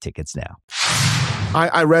 Get tickets now.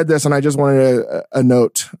 I read this and I just wanted a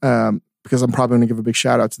note because I'm probably going to give a big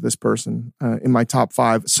shout out to this person in my top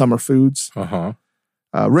 5 summer foods.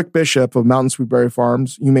 Rick Bishop of Mountain Sweet Berry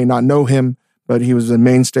Farms. You may not know him, but he was a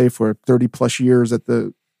mainstay for 30 plus years at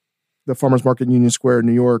the Farmers Market in Union Square in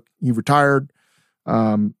New York. He retired.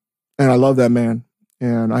 And I love that man.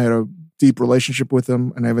 And I had a deep relationship with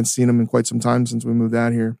him, and I haven't seen him in quite some time since we moved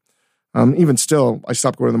out here. Even still, I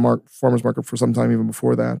stopped going to the farmers market for some time even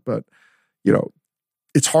before that. But,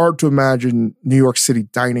 it's hard to imagine New York City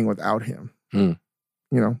dining without him.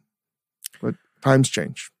 But times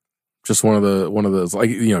change. Just one of those, like,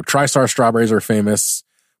 TriStar strawberries are famous,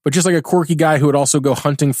 but just like a quirky guy who would also go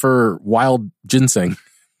hunting for wild ginseng.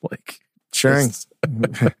 Like, sharing.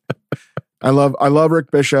 I love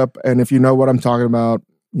Rick Bishop. And if you know what I'm talking about,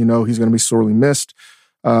 he's going to be sorely missed.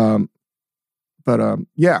 We'll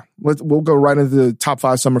go right into the top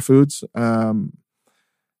 5 summer foods.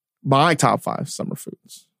 My top 5 summer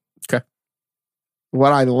foods. Okay.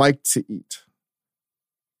 What I like to eat.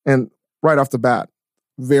 And right off the bat,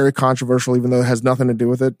 very controversial, even though it has nothing to do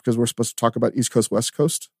with it because we're supposed to talk about East Coast, West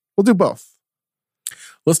Coast. We'll do both.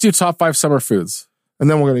 Let's do top 5 summer foods. And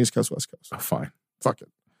then we're going to East Coast, West Coast. Oh, fine. Fuck it.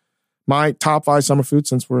 My top 5 summer foods,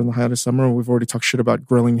 since we're in the height of summer, we've already talked shit about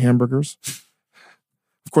grilling hamburgers.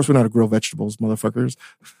 Of course, we know how to grill vegetables, motherfuckers.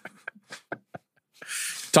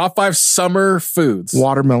 Top 5 summer foods.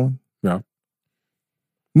 Watermelon. Yeah.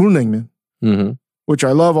 Mulnaengmen. Mm-hmm. Which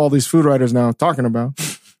I love all these food writers now talking about.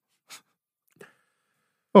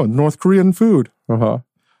 Oh, North Korean food.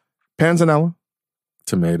 Panzanella.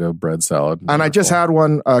 Tomato bread salad. And wonderful. I just had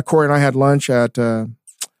one. Corey and I had lunch at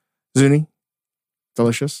Zuni.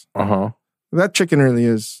 Delicious. That chicken really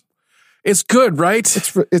is. It's good, right?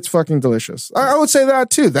 It's fucking delicious. I would say that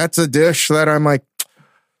too. That's a dish that I'm like,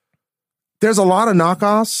 there's a lot of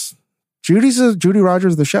knockoffs Judy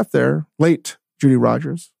Rogers, the chef there, late Judy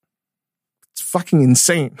Rogers. It's fucking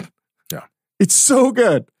insane. Yeah. It's so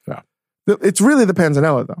good. Yeah. It's really the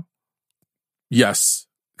panzanella though. Yes.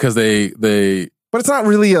 Because they but it's not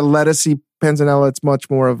really a lettucey panzanella. It's much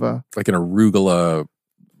more of a like an arugula,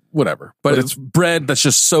 whatever. But it's bread that's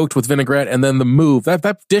just soaked with vinaigrette, and then the move.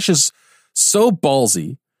 That dish is so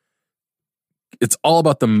ballsy. It's all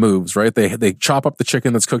about the moves, right? They chop up the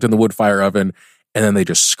chicken that's cooked in the wood fire oven, and then they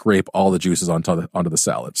just scrape all the juices onto the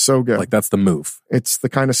salad. So good. Like that's the move. It's the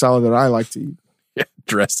kind of salad that I like to eat. Yeah,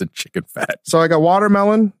 dressed in chicken fat. So I got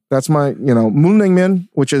watermelon. That's my, mulnengmin,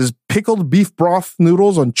 which is pickled beef broth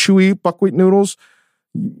noodles on chewy buckwheat noodles.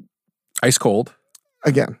 Ice cold.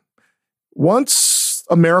 Again, once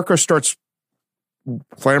America starts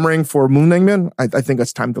clamoring for mulnengmin, I think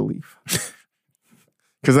it's time to leave.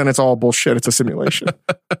 Because then it's all bullshit. It's a simulation.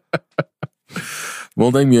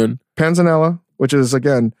 Mulnengmin. Panzanella, which is,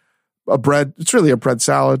 again, a bread. It's really a bread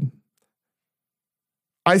salad.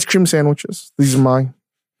 Ice cream sandwiches. These are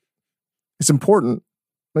it's important.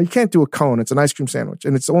 No, you can't do a cone. It's an ice cream sandwich.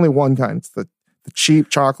 And it's only one kind. It's the cheap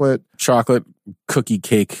chocolate cookie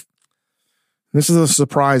cake. This is a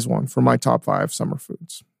surprise one for my top 5 summer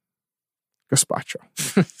foods. Gazpacho.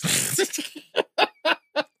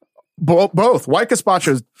 Both. White gazpacho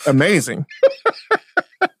is amazing.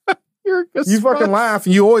 You fucking laugh.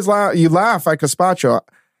 You always laugh. You laugh at gazpacho.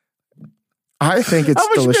 I think it's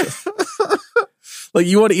delicious. Like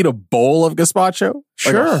you want to eat a bowl of gazpacho?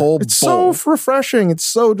 Sure. Like a whole it's bowl. so refreshing. It's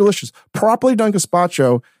so delicious. Properly done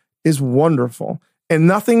gazpacho is wonderful. And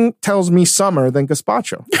nothing tells me summer than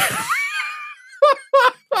gazpacho.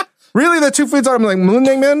 Really, the two foods I'm like,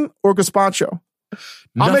 mulnengmin or gazpacho.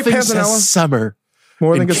 I'll make Nothing says panzanella summer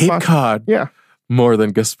more than in gazpacho. Cape Cod. Yeah. More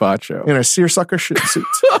than gazpacho. In a seersucker suit.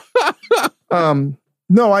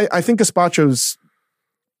 No, I think gazpacho's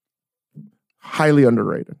highly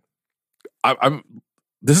underrated.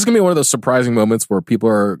 This is going to be one of those surprising moments where people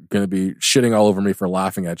are going to be shitting all over me for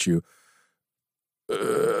laughing at you.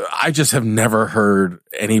 I just have never heard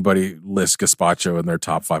anybody list gazpacho in their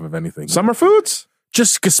top 5 of anything. Summer foods?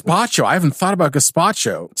 Just gazpacho. I haven't thought about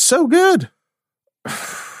gazpacho. So good.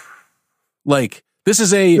 Like, this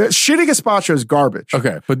is shitty gazpacho is garbage.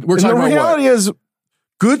 Okay, but we're talking about the reality is,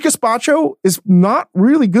 good gazpacho is not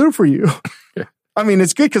really good for you. I mean,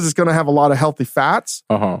 it's good because it's going to have a lot of healthy fats.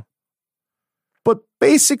 Uh-huh. But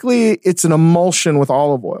basically, it's an emulsion with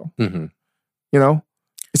olive oil. Mm-hmm.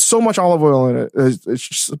 It's so much olive oil in it. It's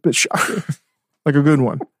just a bit shocking. Like a good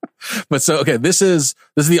one. But so, okay, this is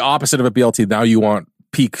the opposite of a BLT. Now you want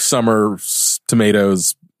peak summer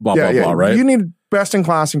tomatoes, blah, blah, blah, right? You need best in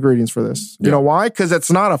class ingredients for this. You know why? Because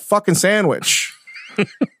it's not a fucking sandwich.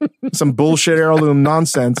 Some bullshit heirloom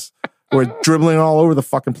nonsense. We're dribbling all over the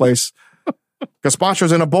fucking place.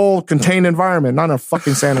 Gazpacho's in a bowl, contained environment, not in a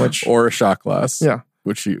fucking sandwich. Or a shot glass. Yeah.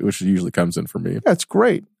 Which usually comes in for me. Yeah, it's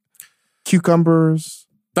great. Cucumbers.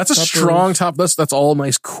 That's a strong top list. That's all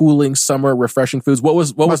nice, cooling, summer, refreshing foods. What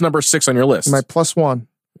was number 6 on your list? My +1.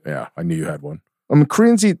 Yeah, I knew you had one.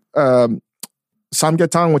 Koreans eat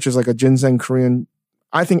samgyetang, which is like a ginseng Korean.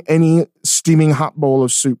 I think any steaming hot bowl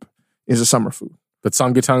of soup is a summer food. But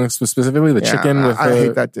samgyetang specifically, the chicken with I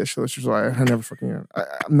hate that dish. Which is why I never fucking.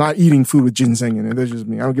 I'm not eating food with ginseng in it. That's just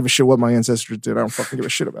me. I don't give a shit what my ancestors did. I don't fucking give a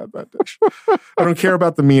shit about that dish. I don't care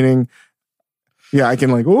about the meaning. Yeah, I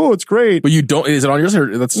can it's great. But you don't. Is it on yours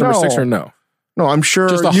or that's number 6 or no? No, I'm sure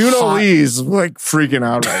Lee's like freaking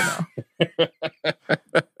out right now.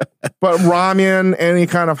 But ramen, any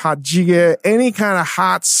kind of hot jjigae, any kind of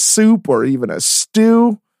hot soup or even a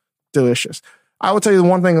stew, delicious. I will tell you the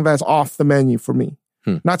one thing that's off the menu for me,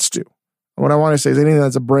 not stew. What I want to say is anything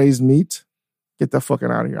that's a braised meat, get the fucking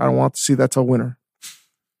out of here. I don't want to see that till winter.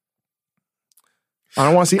 I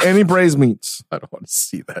don't want to see any braised meats. I don't want to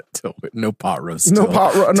see that till no pot roast. No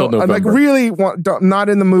pot roast. No, I like really not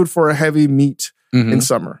in the mood for a heavy meat in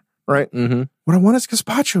summer, right? Mm-hmm. What I want is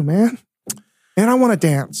gazpacho, man, and I want to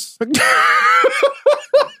dance.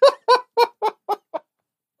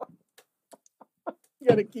 You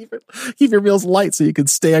gotta keep your meals light so you can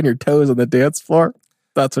stay on your toes on the dance floor.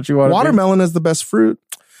 That's what you want. Watermelon is the best fruit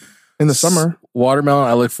in the summer. Watermelon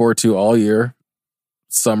I look forward to all year.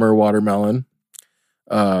 Summer watermelon.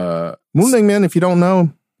 Mulnengmin, if you don't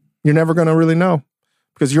know, you're never going to really know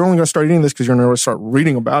because you're only going to start eating this because you're going to start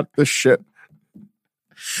reading about this shit.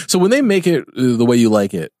 So when they make it the way you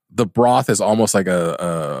like it, the broth is almost like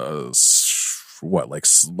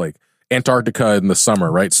like Antarctica in the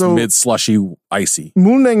summer, right? So mid slushy, icy.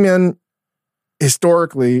 Mulnengmin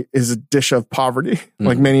historically is a dish of poverty,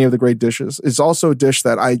 like many of the great dishes. It's also a dish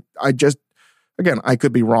that I just, again, I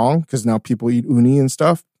could be wrong because now people eat uni and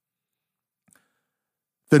stuff.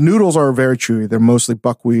 The noodles are very chewy. They're mostly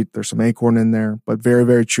buckwheat. There's some acorn in there, but very,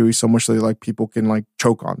 very chewy. So much that like people can like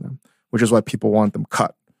choke on them, which is why people want them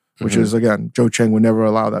cut. Which is, again, Joe Cheng would never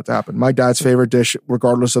allow that to happen. My dad's favorite dish,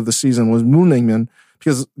 regardless of the season, was mooningmen,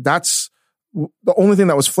 because that's the only thing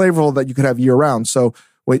that was flavorful that you could have year round. So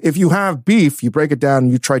if you have beef, you break it down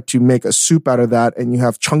and you try to make a soup out of that, and you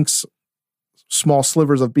have chunks, small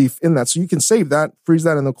slivers of beef in that. So you can save that, freeze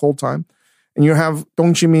that in the cold time. And you have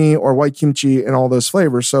dongchimi or white kimchi and all those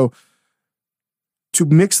flavors. So to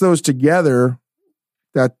mix those together,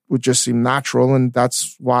 that would just seem natural. And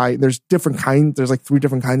that's why there's different kinds. There's like 3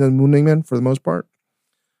 different kinds of mooningmen for the most part.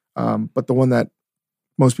 But the one that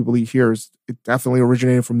most people eat here it definitely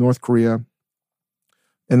originated from North Korea.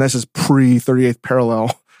 And this is pre 38th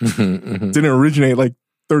parallel. Didn't originate like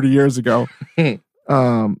 30 years ago.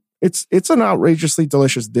 It's an outrageously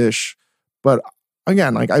delicious dish. But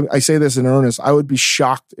again, like I say this in earnest, I would be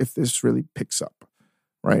shocked if this really picks up.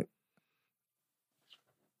 Right?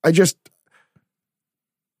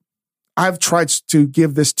 I've tried to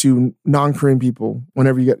give this to non-Korean people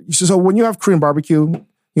whenever you get... So when you have Korean barbecue,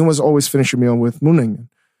 you must always finish your meal with mooningmen.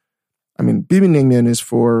 I mean, bibinnangmen is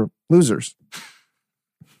for losers.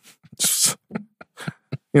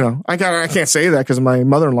 I can't say that because my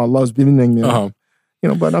mother-in-law loves bibinnangmen. Uh-huh.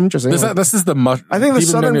 But I'm just saying. This is the much. I think the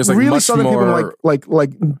southern, like really southern people like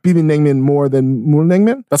bibinnangmen more than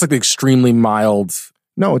mooningmen. That's like the extremely mild.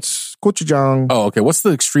 No, it's gochujang. Oh, okay. What's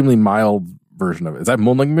the extremely mild version of it? Is that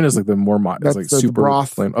mooningmen? Is like the more mild? That's like super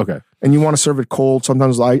broth. Plain. Okay. And you want to serve it cold.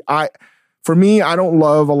 Sometimes for me, I don't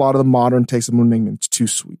love a lot of the modern takes of mooningmen. It's too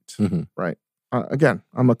sweet. Right. Again,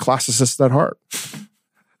 I'm a classicist at heart.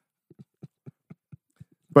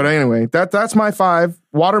 But anyway, that's my 5.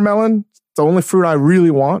 Watermelon, the only fruit I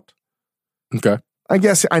really want. Okay. I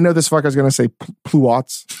guess I know this fucker's going to say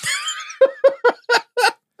pluots.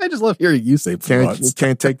 I just love hearing you say pluots.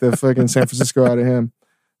 Can't take the fucking San Francisco out of him.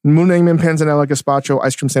 Mooningmen, panzanella, gazpacho,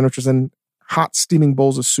 ice cream sandwiches, and hot steaming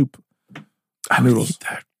bowls of soup. I would eat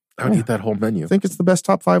that. I would eat that whole menu. I think it's the best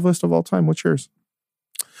top 5 list of all time. What's yours?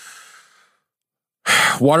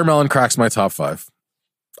 Watermelon cracks my top 5.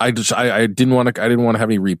 I didn't want to have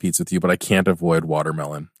any repeats with you, but I can't avoid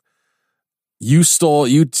watermelon. You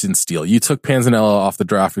didn't steal. You took panzanella off the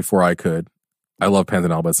draft before I could. I love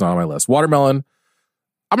panzanella, but it's not on my list. Watermelon,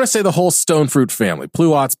 I'm going to say the whole stone fruit family.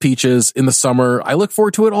 Pluots, peaches in the summer. I look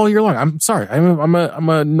forward to it all year long. I'm sorry. I'm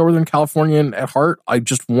a Northern Californian at heart. I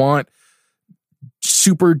just want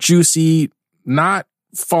super juicy, not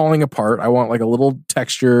falling apart. I want like a little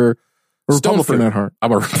texture. Stone fruit at heart.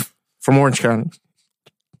 I'm from Orange County.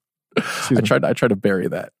 I tried to bury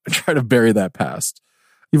that. I tried to bury that past.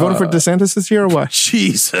 You voted for DeSantis this year or what?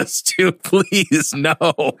 Jesus, dude, please. No,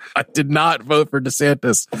 I did not vote for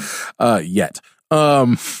DeSantis yet.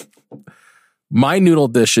 My noodle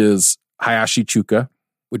dish is hayashi chuka,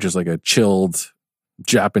 which is like a chilled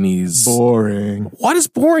Japanese. Boring. What is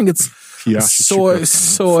boring? It's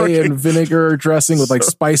soy and vinegar dressing with like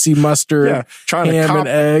spicy mustard, ham and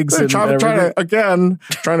eggs. Trying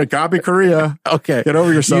to copy Korea. Okay. Get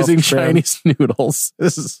over yourself. Using Chinese noodles.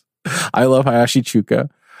 I love hayashi chuka.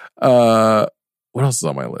 What else is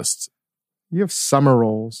on my list? You have summer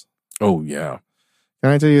rolls. Oh, yeah.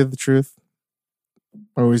 Can I tell you the truth?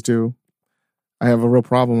 I always do. I have a real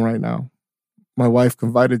problem right now. My wife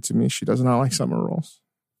confided to me she does not like summer rolls.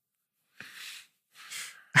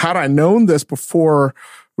 Had I known this before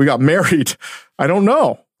we got married, I don't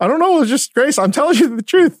know. It's just, Grace, I'm telling you the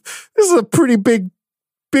truth. This is a pretty big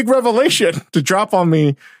revelation to drop on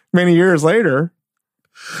me many years later.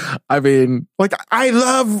 I mean, like, I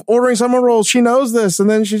love ordering summer rolls. She knows this. And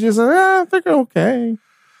then she just said, I think I'm okay.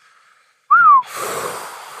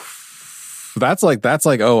 That's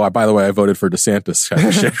like, oh, by the way, I voted for DeSantis kind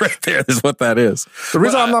of shit right there is what that is. The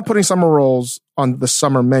reason I'm not putting summer rolls on the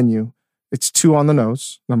summer menu, it's too on the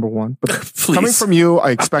nose, number one. But coming from you,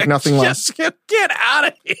 I expect nothing less. Get out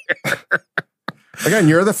of here. Again,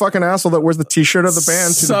 you're the fucking asshole that wears the t-shirt of the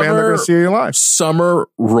band to the band they're going to see you live. Summer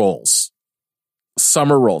rolls.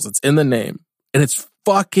 It's in the name. And it's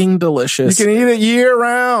fucking delicious. You can eat it year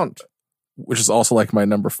round. Which is also like my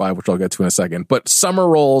number 5, which I'll get to in a second. But summer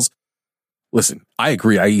rolls, listen, I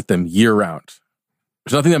agree. I eat them year round.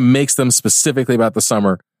 There's nothing that makes them specifically about the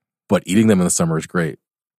summer, but eating them in the summer is great.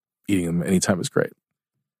 Eating them anytime is great.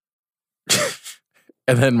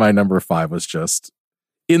 And then my number 5 was just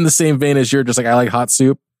in the same vein as you're just like, I like hot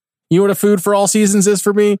soup. You know what a food for all seasons is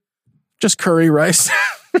for me? Just curry rice.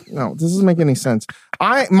 No, this doesn't make any sense.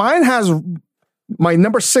 My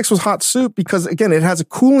number 6 was hot soup because, again, it has a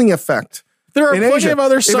cooling effect. There are plenty of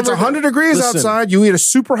other summer. If it's 100 degrees outside, you eat a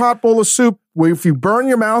super hot bowl of soup. if you burn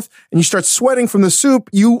your mouth and you start sweating from the soup,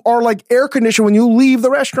 you are like air conditioned when you leave the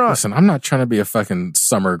restaurant. Listen, I'm not trying to be a fucking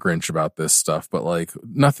summer Grinch about this stuff, but like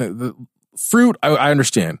nothing. The fruit, I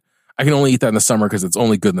understand. I can only eat that in the summer because it's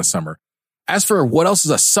only good in the summer. As for what else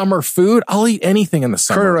is a summer food, I'll eat anything in the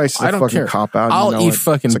summer. Curry rice is a fucking cop-out. I'll eat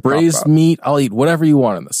fucking braised meat. I'll eat whatever you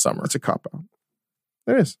want in the summer. It's a cop-out.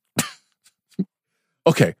 It is.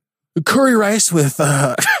 Okay. Curry rice with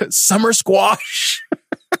summer squash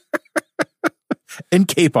and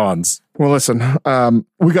capons. Well, listen,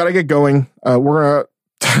 we got to get going.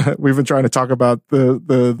 We've been trying to talk about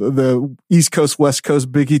the East Coast, West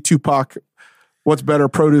Coast, Biggie, Tupac, what's better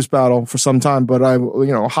produce battle for some time. But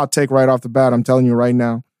a hot take right off the bat, I'm telling you right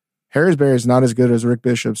now, Harry's Berry is not as good as Rick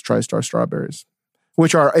Bishop's TriStar strawberries,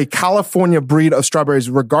 which are a California breed of strawberries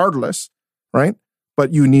regardless, right?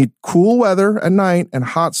 But you need cool weather at night and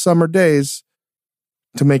hot summer days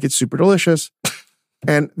to make it super delicious.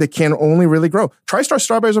 And they can only really grow. TriStar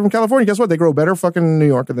strawberries are from California. Guess what? They grow better fucking in New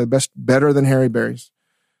York, and they're better than Harry Berries.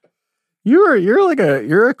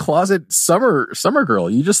 You're a closet summer girl.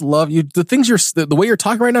 You just love the way you're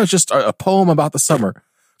talking right now is just a poem about the summer.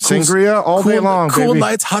 Sangria all day long. Cool baby.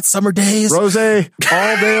 Nights, hot summer days. Rosé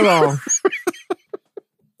all day long.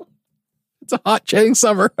 It's a hot chilling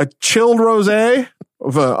summer. A chilled rosé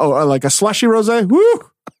like a slushy rosé. Woo!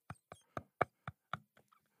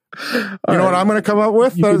 You know what I'm going to come up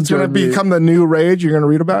with? That's going to become the new rage. You're going to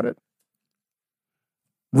read about it.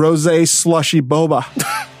 Rosé slushy boba.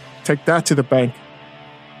 Take that to the bank.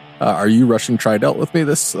 Are you rushing Tridelt with me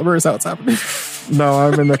this summer? Is that what's happening? No,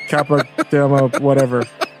 I'm in the Kappa Demo, whatever.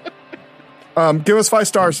 Give us 5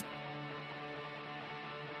 stars.